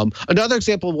 Another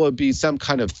example would be some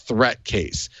kind of threat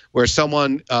case where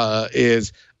someone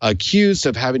is accused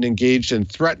of having engaged in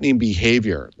threatening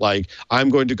behavior, like I'm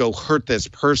going to go hurt this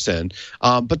person.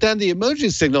 But then the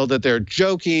emojis signal that they're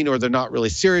joking or they're not really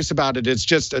serious about it. It's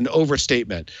just an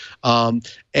overstatement.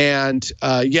 And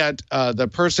yet the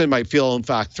person might feel, in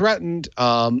fact, threatened,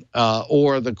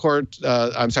 or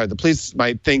the police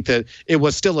might think that it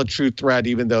was still a true threat,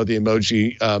 even though the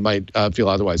emoji might feel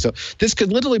otherwise. So this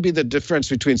could literally be the difference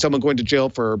between someone going to jail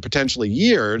for potentially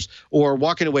years or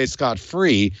walking away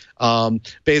scot-free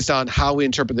based on how we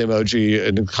interpret the emoji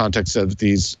in the context of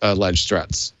these alleged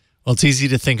threats. Well, it's easy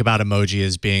to think about emoji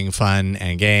as being fun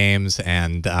and games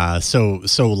and so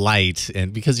light,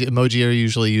 and because emoji are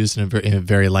usually used in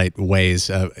very light ways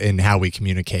in how we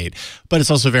communicate. But it's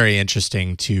also very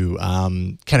interesting to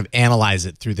kind of analyze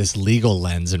it through this legal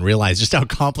lens and realize just how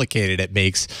complicated it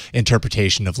makes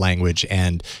interpretation of language.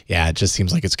 And yeah, it just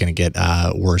seems like it's going to get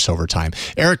worse over time.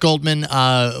 Eric Goldman,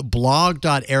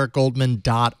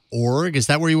 blog.ericgoldman.org. Is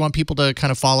that where you want people to kind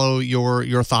of follow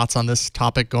your thoughts on this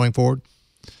topic going forward?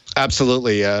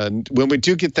 Absolutely. And when we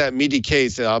do get that meaty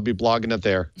case, I'll be blogging it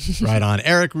there. Right on.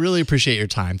 Eric, really appreciate your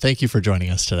time. Thank you for joining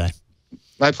us today.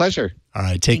 My pleasure. All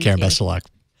right. Take care. Best of luck.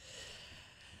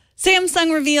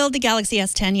 Samsung revealed the Galaxy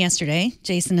S10 yesterday.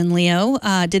 Jason and Leo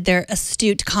did their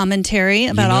astute commentary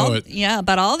about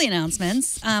about all the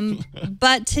announcements.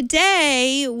 But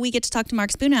today we get to talk to Mark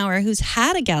Spoonauer, who's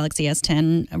had a Galaxy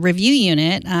S10 review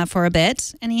unit for a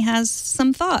bit, and he has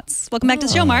some thoughts. Welcome back to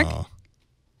the show, Mark.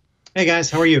 Hey guys,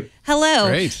 how are you? Hello.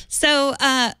 Great. So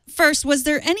first, was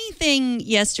there anything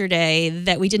yesterday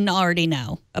that we didn't already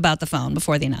know about the phone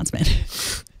before the announcement?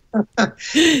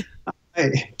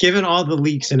 Given all the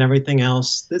leaks and everything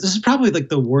else, this is probably like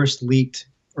the worst leaked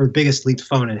or biggest leaked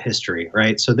phone in history,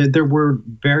 right? So there were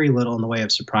very little in the way of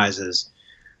surprises.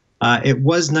 It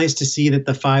was nice to see that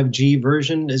the 5G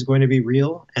version is going to be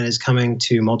real and is coming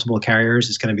to multiple carriers.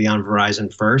 It's going to be on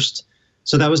Verizon first.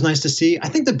 So that was nice to see. I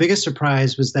think the biggest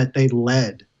surprise was that they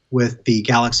led with the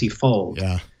Galaxy Fold.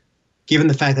 Yeah. Given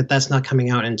the fact that that's not coming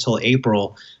out until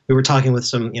April, we were talking with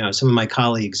some of my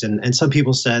colleagues, and some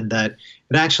people said that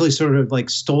it actually sort of like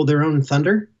stole their own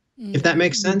thunder, if that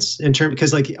makes sense, in terms,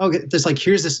 because like, oh, there's like,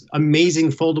 here's this amazing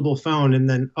foldable phone, and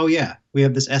then, oh yeah, we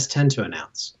have this S10 to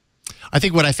announce. I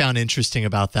think what I found interesting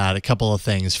about that, a couple of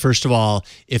things. First of all,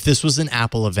 if this was an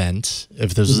Apple event,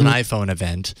 if this was an iPhone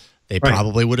event, they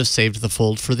probably would have saved the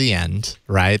Fold for the end,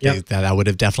 right? Yep. That would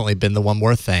have definitely been the one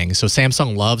more thing. So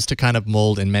Samsung loves to kind of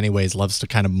mold, in many ways, loves to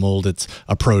kind of mold its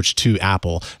approach to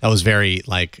Apple. That was very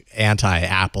like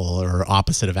anti-Apple or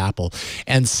opposite of Apple.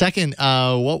 And second,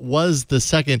 what was the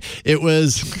second? It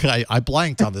was, I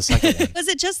blanked on the second one. Was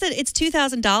it just that it's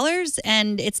 $2,000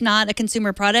 and it's not a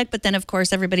consumer product, but then of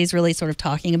course everybody's really sort of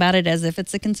talking about it as if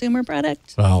it's a consumer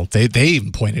product? Well, they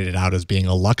even pointed it out as being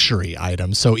a luxury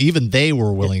item. So even they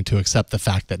were willing to accept the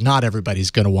fact that not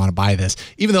everybody's going to want to buy this,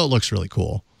 even though it looks really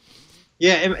cool.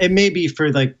 Yeah, it may be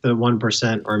for like the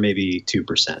 1% or maybe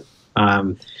 2%.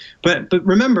 But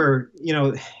remember,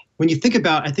 when you think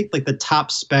about, I think like the top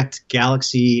spec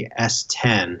Galaxy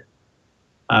S10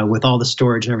 with all the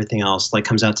storage and everything else, like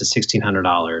comes out to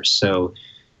 $1,600. So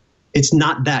it's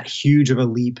not that huge of a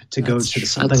leap to go to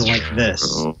something like this.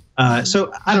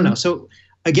 So I don't know. So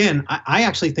again, I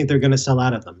actually think they're going to sell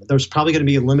out of them. There's probably going to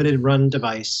be a limited run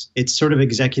device. It's sort of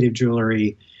executive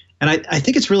jewelry. And I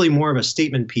think it's really more of a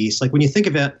statement piece. Like when you think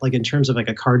of it like in terms of like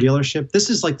a car dealership, this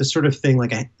is like the sort of thing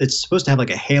like it's supposed to have like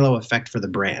a halo effect for the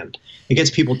brand. It gets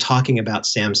people talking about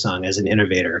Samsung as an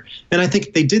innovator. And I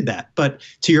think they did that. But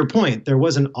to your point, there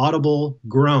was an audible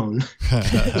groan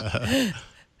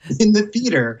in the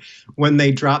theater when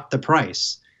they dropped the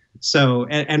price. So,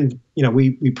 and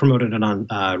we promoted it on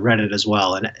Reddit as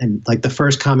well. And like the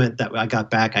first comment that I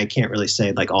got back, I can't really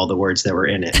say like all the words that were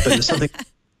in it, but there's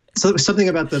something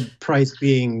about the price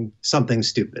being something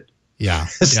stupid. Yeah.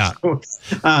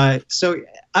 So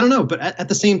I don't know, but at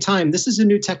the same time, this is a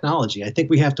new technology. I think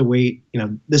we have to wait.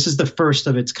 This is the first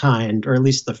of its kind, or at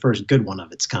least the first good one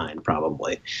of its kind,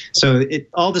 probably. So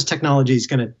all this technology is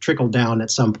going to trickle down at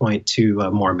some point to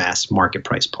more mass market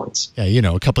price points. Yeah,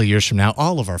 a couple of years from now,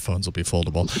 all of our phones will be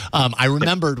foldable. I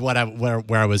remembered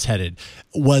where I was headed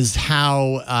was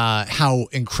how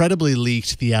incredibly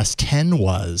leaked the S10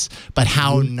 was, but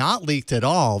how not leaked at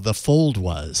all the Fold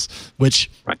was, which.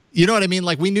 Right. You know what I mean?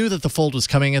 Like we knew that the Fold was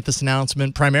coming at this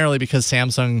announcement primarily because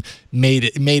Samsung made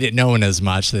it known as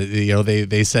much that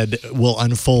they said we'll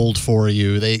unfold for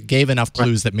you. They gave enough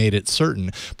clues that made it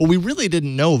certain, but we really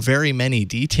didn't know very many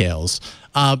details.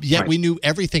 Yet we knew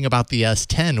everything about the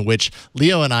S10, which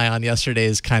Leo and I on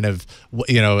yesterday's kind of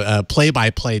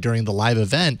play-by-play during the live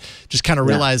event just kind of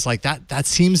realized like that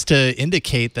seems to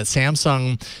indicate that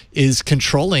Samsung is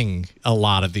controlling a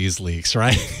lot of these leaks,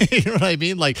 right? You know what I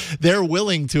mean? Like they're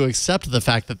willing to accept the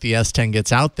fact that the S10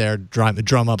 gets out there,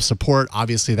 drum up support.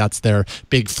 Obviously, that's their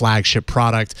big flagship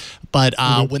product. But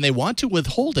when they want to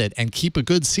withhold it and keep a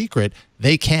good secret,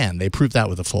 they can. They prove that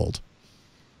with a Fold.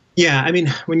 Yeah, I mean,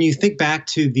 when you think back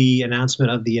to the announcement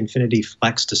of the Infinity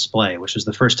Flex display, which was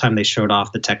the first time they showed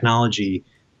off the technology,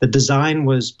 the design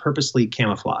was purposely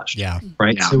camouflaged. Yeah.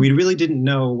 Right? Yeah. So we really didn't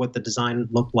know what the design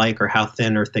looked like or how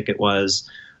thin or thick it was,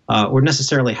 or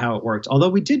necessarily how it worked. Although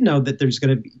we did know that there's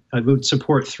going to be, it would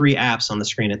support 3 apps on the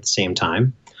screen at the same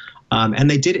time. And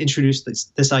they did introduce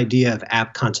this idea of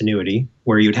app continuity,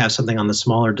 where you'd have something on the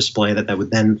smaller display that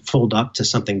would then fold up to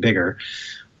something bigger.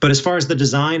 But as far as the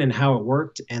design and how it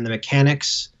worked and the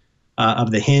mechanics of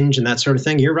the hinge and that sort of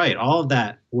thing, you're right. All of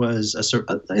that was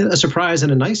a surprise in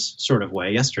a nice sort of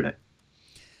way yesterday.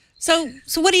 So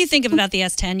what do you think about the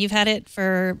S10? You've had it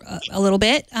for a little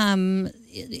bit.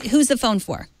 Who's the phone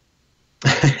for?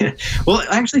 Well, it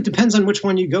actually depends on which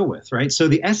one you go with, right? So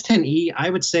the S10e,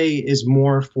 I would say, is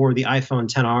more for the iPhone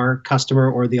XR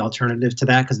customer or the alternative to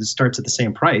that because it starts at the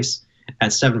same price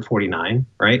at $749,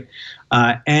 right?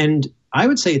 And I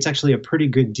would say it's actually a pretty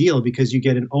good deal because you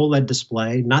get an OLED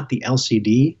display, not the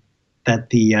LCD that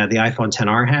the iPhone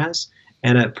XR has,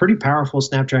 and a pretty powerful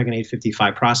Snapdragon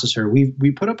 855 processor.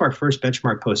 We put up our first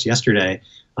benchmark post yesterday.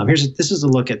 This is a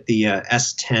look at the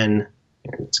S10.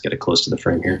 Let's get it close to the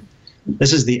frame here.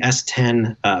 This is the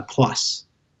S10 Plus.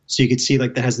 So you can see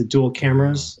like that has the dual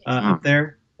cameras up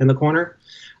there in the corner.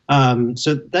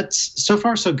 So that's so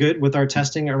far so good with our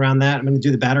testing around that. I'm going to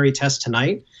do the battery test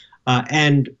tonight.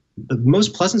 And the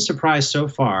most pleasant surprise so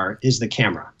far is the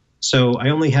camera. So I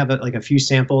only have like a few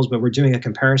samples, but we're doing a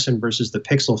comparison versus the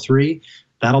Pixel 3.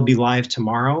 That'll be live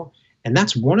tomorrow. And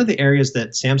that's one of the areas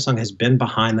that Samsung has been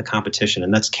behind the competition,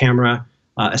 and that's camera,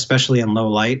 especially in low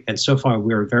light. And so far,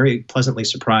 we're very pleasantly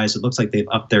surprised. It looks like they've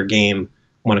upped their game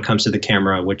when it comes to the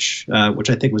camera, which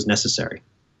I think was necessary.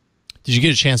 Did you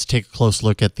get a chance to take a close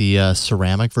look at the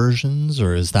ceramic versions,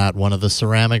 or is that one of the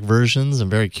ceramic versions? I'm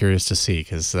very curious to see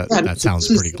because that sounds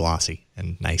pretty glossy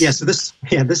and nice. Yeah, so this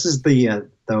is the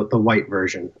white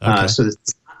version. Okay. So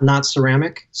it's not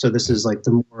ceramic. So this is like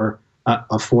the more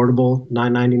affordable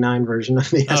 $9.99 version of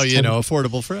the S10. Oh,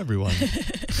 affordable for everyone.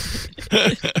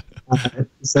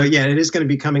 So yeah, it is going to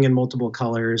be coming in multiple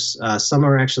colors. Some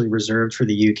are actually reserved for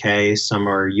the UK. Some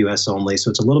are US only.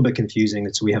 So it's a little bit confusing.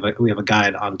 We have a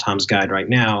guide on Tom's Guide right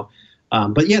now.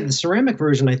 But yeah, the ceramic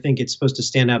version, I think it's supposed to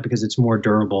stand out because it's more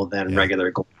durable than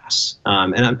regular glass.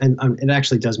 And it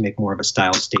actually does make more of a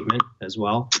style statement as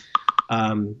well.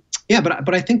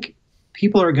 But I think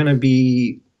people are going to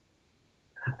be.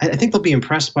 I think they'll be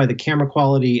impressed by the camera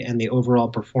quality and the overall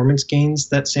performance gains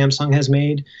that Samsung has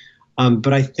made.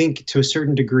 But I think to a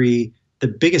certain degree, the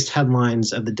biggest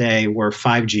headlines of the day were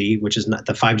 5G, which is not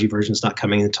the 5G version is not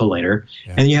coming until later.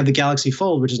 Yeah. And you have the Galaxy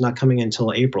Fold, which is not coming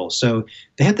until April. So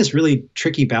they have this really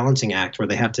tricky balancing act where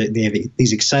they have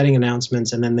these exciting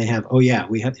announcements. And then they have,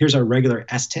 here's our regular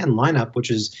S10 lineup, which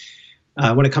is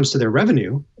when it comes to their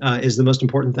revenue is the most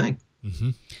important thing. Mm-hmm.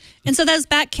 And so those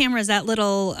back cameras, that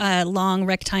little long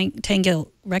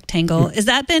rectangle, has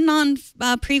that been on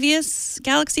previous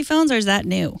Galaxy phones or is that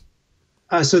new?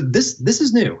 So this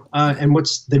is new, and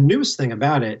what's the newest thing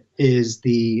about it is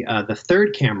the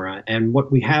third camera, and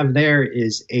what we have there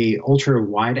is a ultra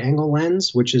wide angle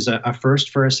lens, which is a first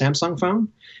for a Samsung phone.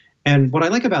 And what I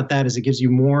like about that is it gives you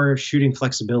more shooting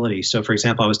flexibility. So, for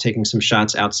example, I was taking some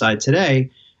shots outside today,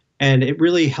 and it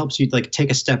really helps you like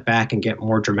take a step back and get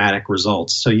more dramatic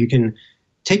results. So you can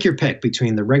take your pick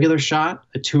between the regular shot,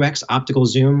 a 2x optical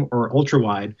zoom, or ultra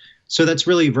wide. So that's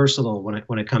really versatile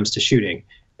when it comes to shooting.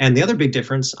 And the other big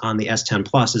difference on the S10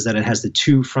 Plus is that it has the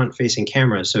two front-facing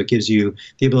cameras, so it gives you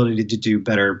the ability to do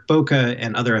better bokeh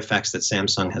and other effects that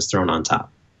Samsung has thrown on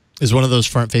top. Is one of those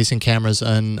front-facing cameras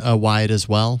wide as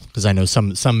well? Because I know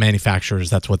some manufacturers,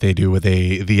 that's what they do with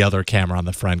the other camera on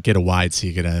the front. Get a wide so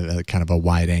you get a kind of a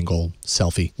wide-angle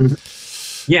selfie.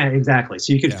 Mm-hmm. Yeah, exactly.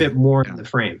 So you can fit more in the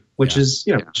frame, which is,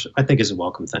 which I think is a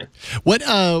welcome thing. What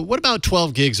about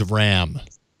 12 gigs of RAM?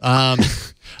 I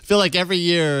feel like every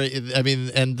year, I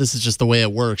mean, and this is just the way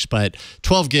it works, but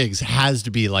 12 gigs has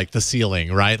to be like the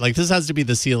ceiling, right? Like this has to be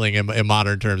the ceiling in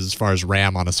modern terms as far as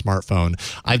RAM on a smartphone.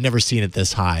 I've never seen it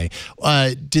this high.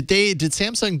 Did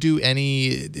Samsung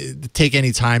take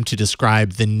any time to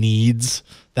describe the needs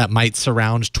that might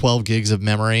surround 12 gigs of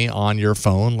memory on your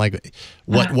phone? Like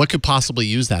what could possibly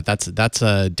use that? That's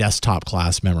a desktop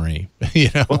class memory,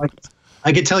 Well,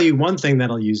 I could tell you one thing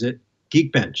that'll use it,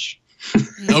 Geekbench.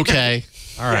 Okay.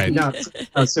 All right. Yes.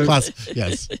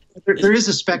 There is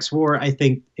a specs war, I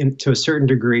think, to a certain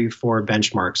degree for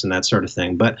benchmarks and that sort of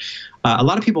thing. But a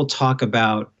lot of people talk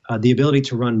about the ability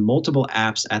to run multiple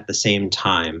apps at the same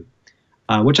time,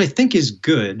 which I think is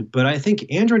good. But I think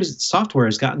Android software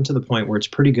has gotten to the point where it's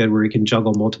pretty good, where you can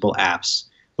juggle multiple apps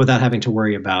without having to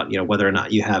worry about whether or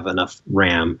not you have enough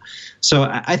RAM. So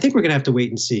I think we're going to have to wait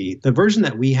and see. The version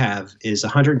that we have is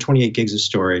 128 gigs of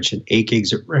storage and 8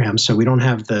 gigs of RAM, so we don't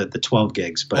have the 12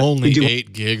 gigs. But only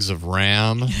 8 gigs of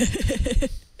RAM?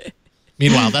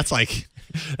 Meanwhile, that's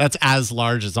as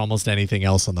large as almost anything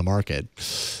else on the market.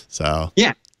 So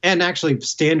yeah, and actually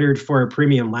standard for a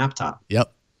premium laptop.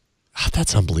 Yep.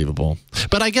 That's unbelievable.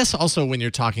 But I guess also when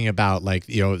you're talking about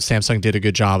Samsung did a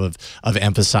good job of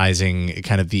emphasizing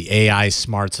kind of the AI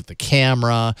smarts of the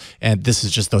camera, and this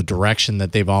is just the direction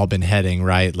that they've all been heading,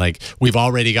 right? Like we've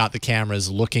already got the cameras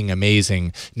looking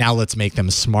amazing. Now let's make them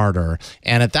smarter.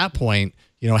 And at that point,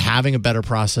 having a better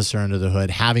processor under the hood,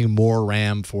 having more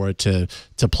RAM for it to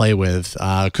play with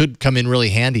could come in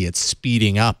really handy. It's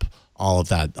speeding up all of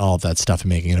that stuff and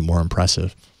making it more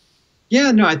impressive.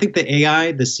 Yeah, no, I think the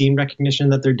AI, the scene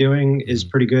recognition that they're doing is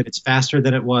pretty good. It's faster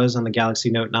than it was on the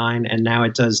Galaxy Note 9, and now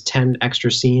it does 10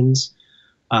 extra scenes.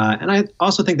 And I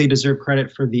also think they deserve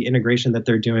credit for the integration that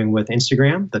they're doing with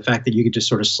Instagram, the fact that you could just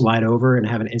sort of slide over and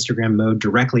have an Instagram mode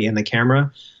directly in the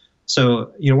camera.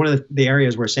 So, one of the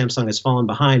areas where Samsung has fallen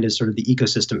behind is sort of the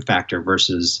ecosystem factor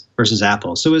versus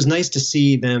Apple. So it was nice to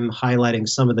see them highlighting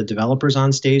some of the developers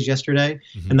on stage yesterday.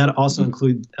 And that also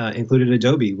included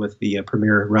Adobe with the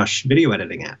Premiere Rush video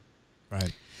editing app.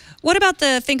 Right. What about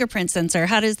the fingerprint sensor?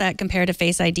 How does that compare to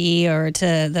Face ID or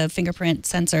to the fingerprint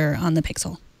sensor on the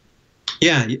Pixel?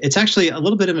 Yeah, it's actually a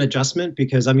little bit of an adjustment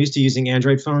because I'm used to using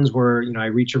Android phones where, I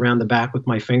reach around the back with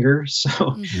my finger.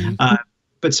 So,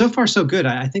 but so far so good.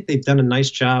 I think they've done a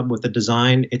nice job with the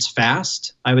design. It's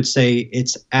fast. I would say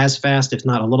it's as fast, if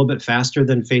not a little bit faster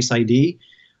than Face ID.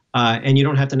 And you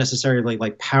don't have to necessarily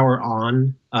power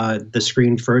on the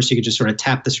screen first. You could just sort of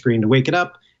tap the screen to wake it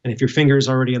up. And if your finger is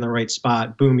already in the right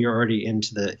spot, boom, you're already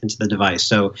into the device.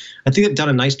 So I think they've done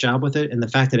a nice job with it. And the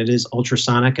fact that it is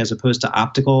ultrasonic as opposed to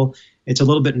optical, it's a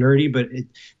little bit nerdy, but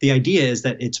the idea is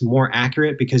that it's more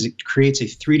accurate because it creates a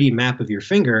 3D map of your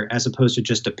finger as opposed to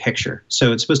just a picture.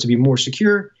 So it's supposed to be more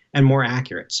secure and more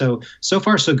accurate. So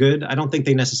far, so good. I don't think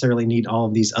they necessarily need all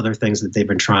of these other things that they've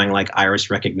been trying, like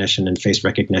iris recognition and face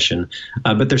recognition,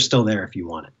 but they're still there if you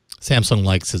want it. Samsung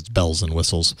likes its bells and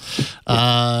whistles.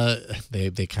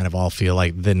 They kind of all feel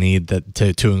like the need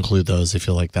to include those. They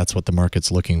feel like that's what the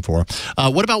market's looking for.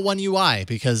 What about One UI?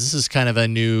 Because this is kind of a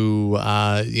new,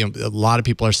 a lot of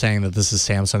people are saying that this is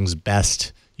Samsung's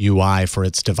best UI for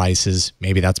its devices.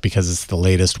 Maybe that's because it's the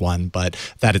latest one, but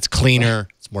that it's cleaner,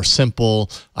 it's more simple.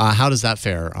 How does that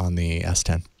fare on the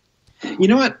S10? You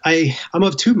know what? I'm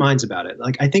of two minds about it.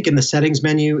 I think in the settings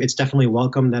menu, it's definitely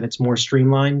welcome that it's more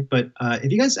streamlined. But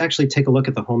if you guys actually take a look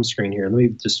at the home screen here, let me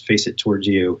just face it towards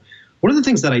you. One of the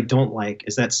things that I don't like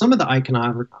is that some of the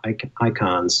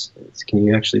icons, can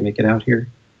you actually make it out here?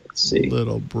 Let's see. A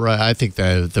little bright. I think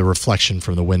the reflection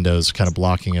from the windows kind of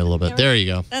blocking it a little bit. There you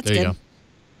go. That's there you good. go.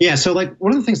 Yeah, so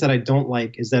one of the things that I don't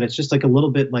like is that it's just a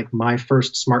little bit like my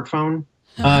first smartphone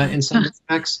in some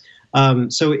respects.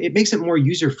 So it makes it more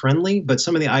user-friendly, but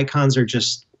some of the icons are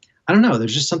just, I don't know,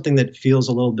 there's just something that feels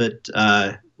a little bit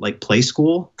like play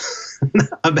school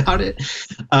about it.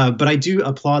 But I do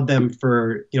applaud them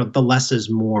for, the less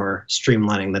is more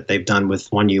streamlining that they've done with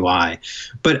One UI.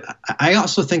 But I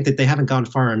also think that they haven't gone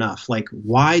far enough.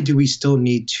 Why do we still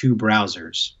need two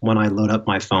browsers when I load up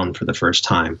my phone for the first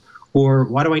time? Or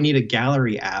why do I need a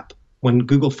gallery app when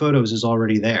Google Photos is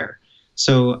already there?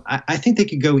 So I think they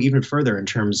could go even further in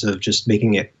terms of just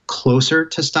making it closer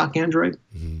to stock Android.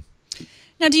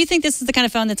 Now, do you think this is the kind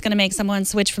of phone that's going to make someone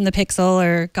switch from the Pixel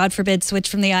or, God forbid, switch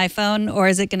from the iPhone? Or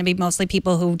is it going to be mostly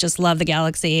people who just love the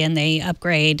Galaxy and they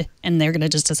upgrade and they're going to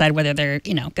just decide whether they're,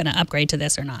 going to upgrade to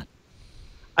this or not?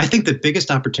 I think the biggest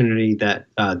opportunity that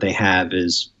they have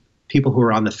is people who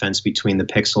are on the fence between the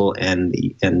Pixel and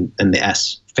the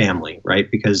S family,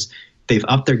 right? Because they've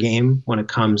upped their game when it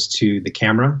comes to the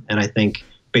camera. And I think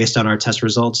based on our test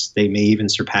results, they may even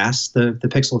surpass the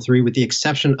Pixel 3 with the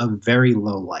exception of very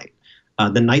low light.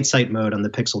 The night sight mode on the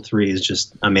Pixel 3 is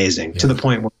just amazing to the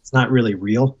point where it's not really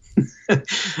real.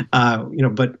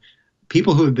 But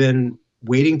people who have been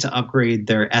waiting to upgrade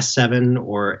their S7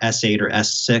 or S8 or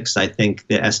S6, I think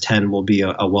the S10 will be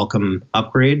a welcome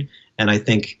upgrade. And I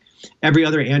think every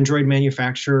other Android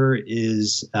manufacturer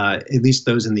is, at least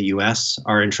those in the US,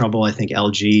 are in trouble. I think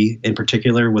LG in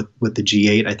particular with the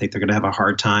G8, I think they're going to have a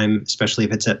hard time, especially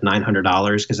if it's at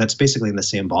 $900, because that's basically in the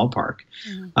same ballpark.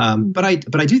 But I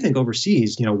do think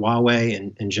overseas, Huawei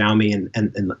and Xiaomi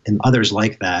and others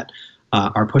like that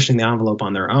are pushing the envelope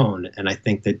on their own. And I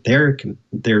think that they're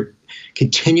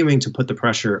continuing to put the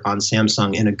pressure on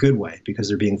Samsung in a good way because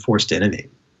they're being forced to innovate.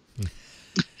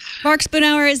 Mark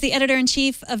Spoonauer is the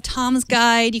editor-in-chief of Tom's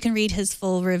Guide. You can read his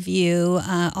full review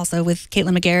also with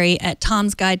Caitlin McGarry at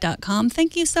tomsguide.com.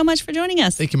 Thank you so much for joining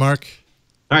us. Thank you, Mark.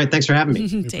 All right. Thanks for having me.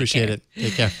 We appreciate it.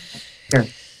 Take care. Sure.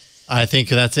 I think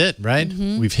that's it, right?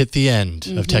 We've hit the end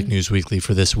of Tech News Weekly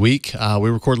for this week.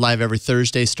 We record live every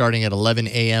Thursday starting at 11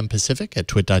 a.m. Pacific at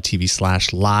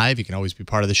twit.tv/live. You can always be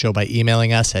part of the show by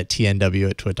emailing us at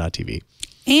tnw@twit.tv.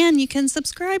 And you can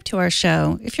subscribe to our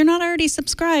show. If you're not already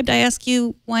subscribed, I ask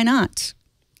you, why not?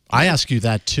 I ask you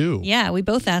that too. Yeah, we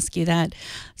both ask you that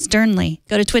sternly.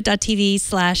 Go to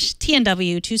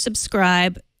twit.tv/TNW to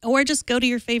subscribe, or just go to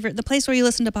your favorite, the place where you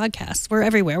listen to podcasts. We're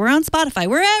everywhere. We're on Spotify.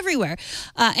 We're everywhere.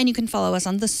 And you can follow us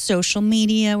on the social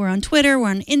media. We're on Twitter.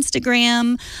 We're on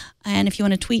Instagram. And if you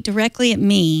want to tweet directly at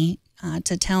me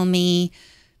to tell me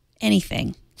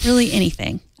anything, Really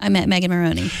anything. I'm at Megan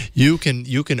Morrone. You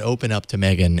can open up to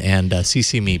Megan and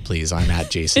CC me, please. I'm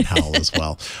at Jason Howell as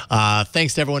well.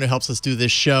 Thanks to everyone who helps us do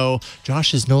this show.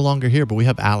 Josh is no longer here, but we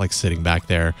have Alex sitting back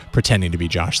there pretending to be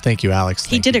Josh. Thank you, Alex.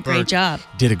 He did a great job.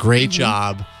 Did a great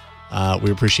job.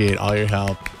 We appreciate all your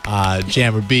help.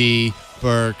 Jammer B,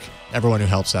 Burke, everyone who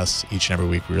helps us each and every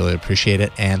week. We really appreciate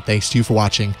it. And thanks to you for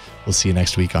watching. We'll see you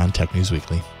next week on Tech News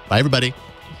Weekly. Bye, everybody.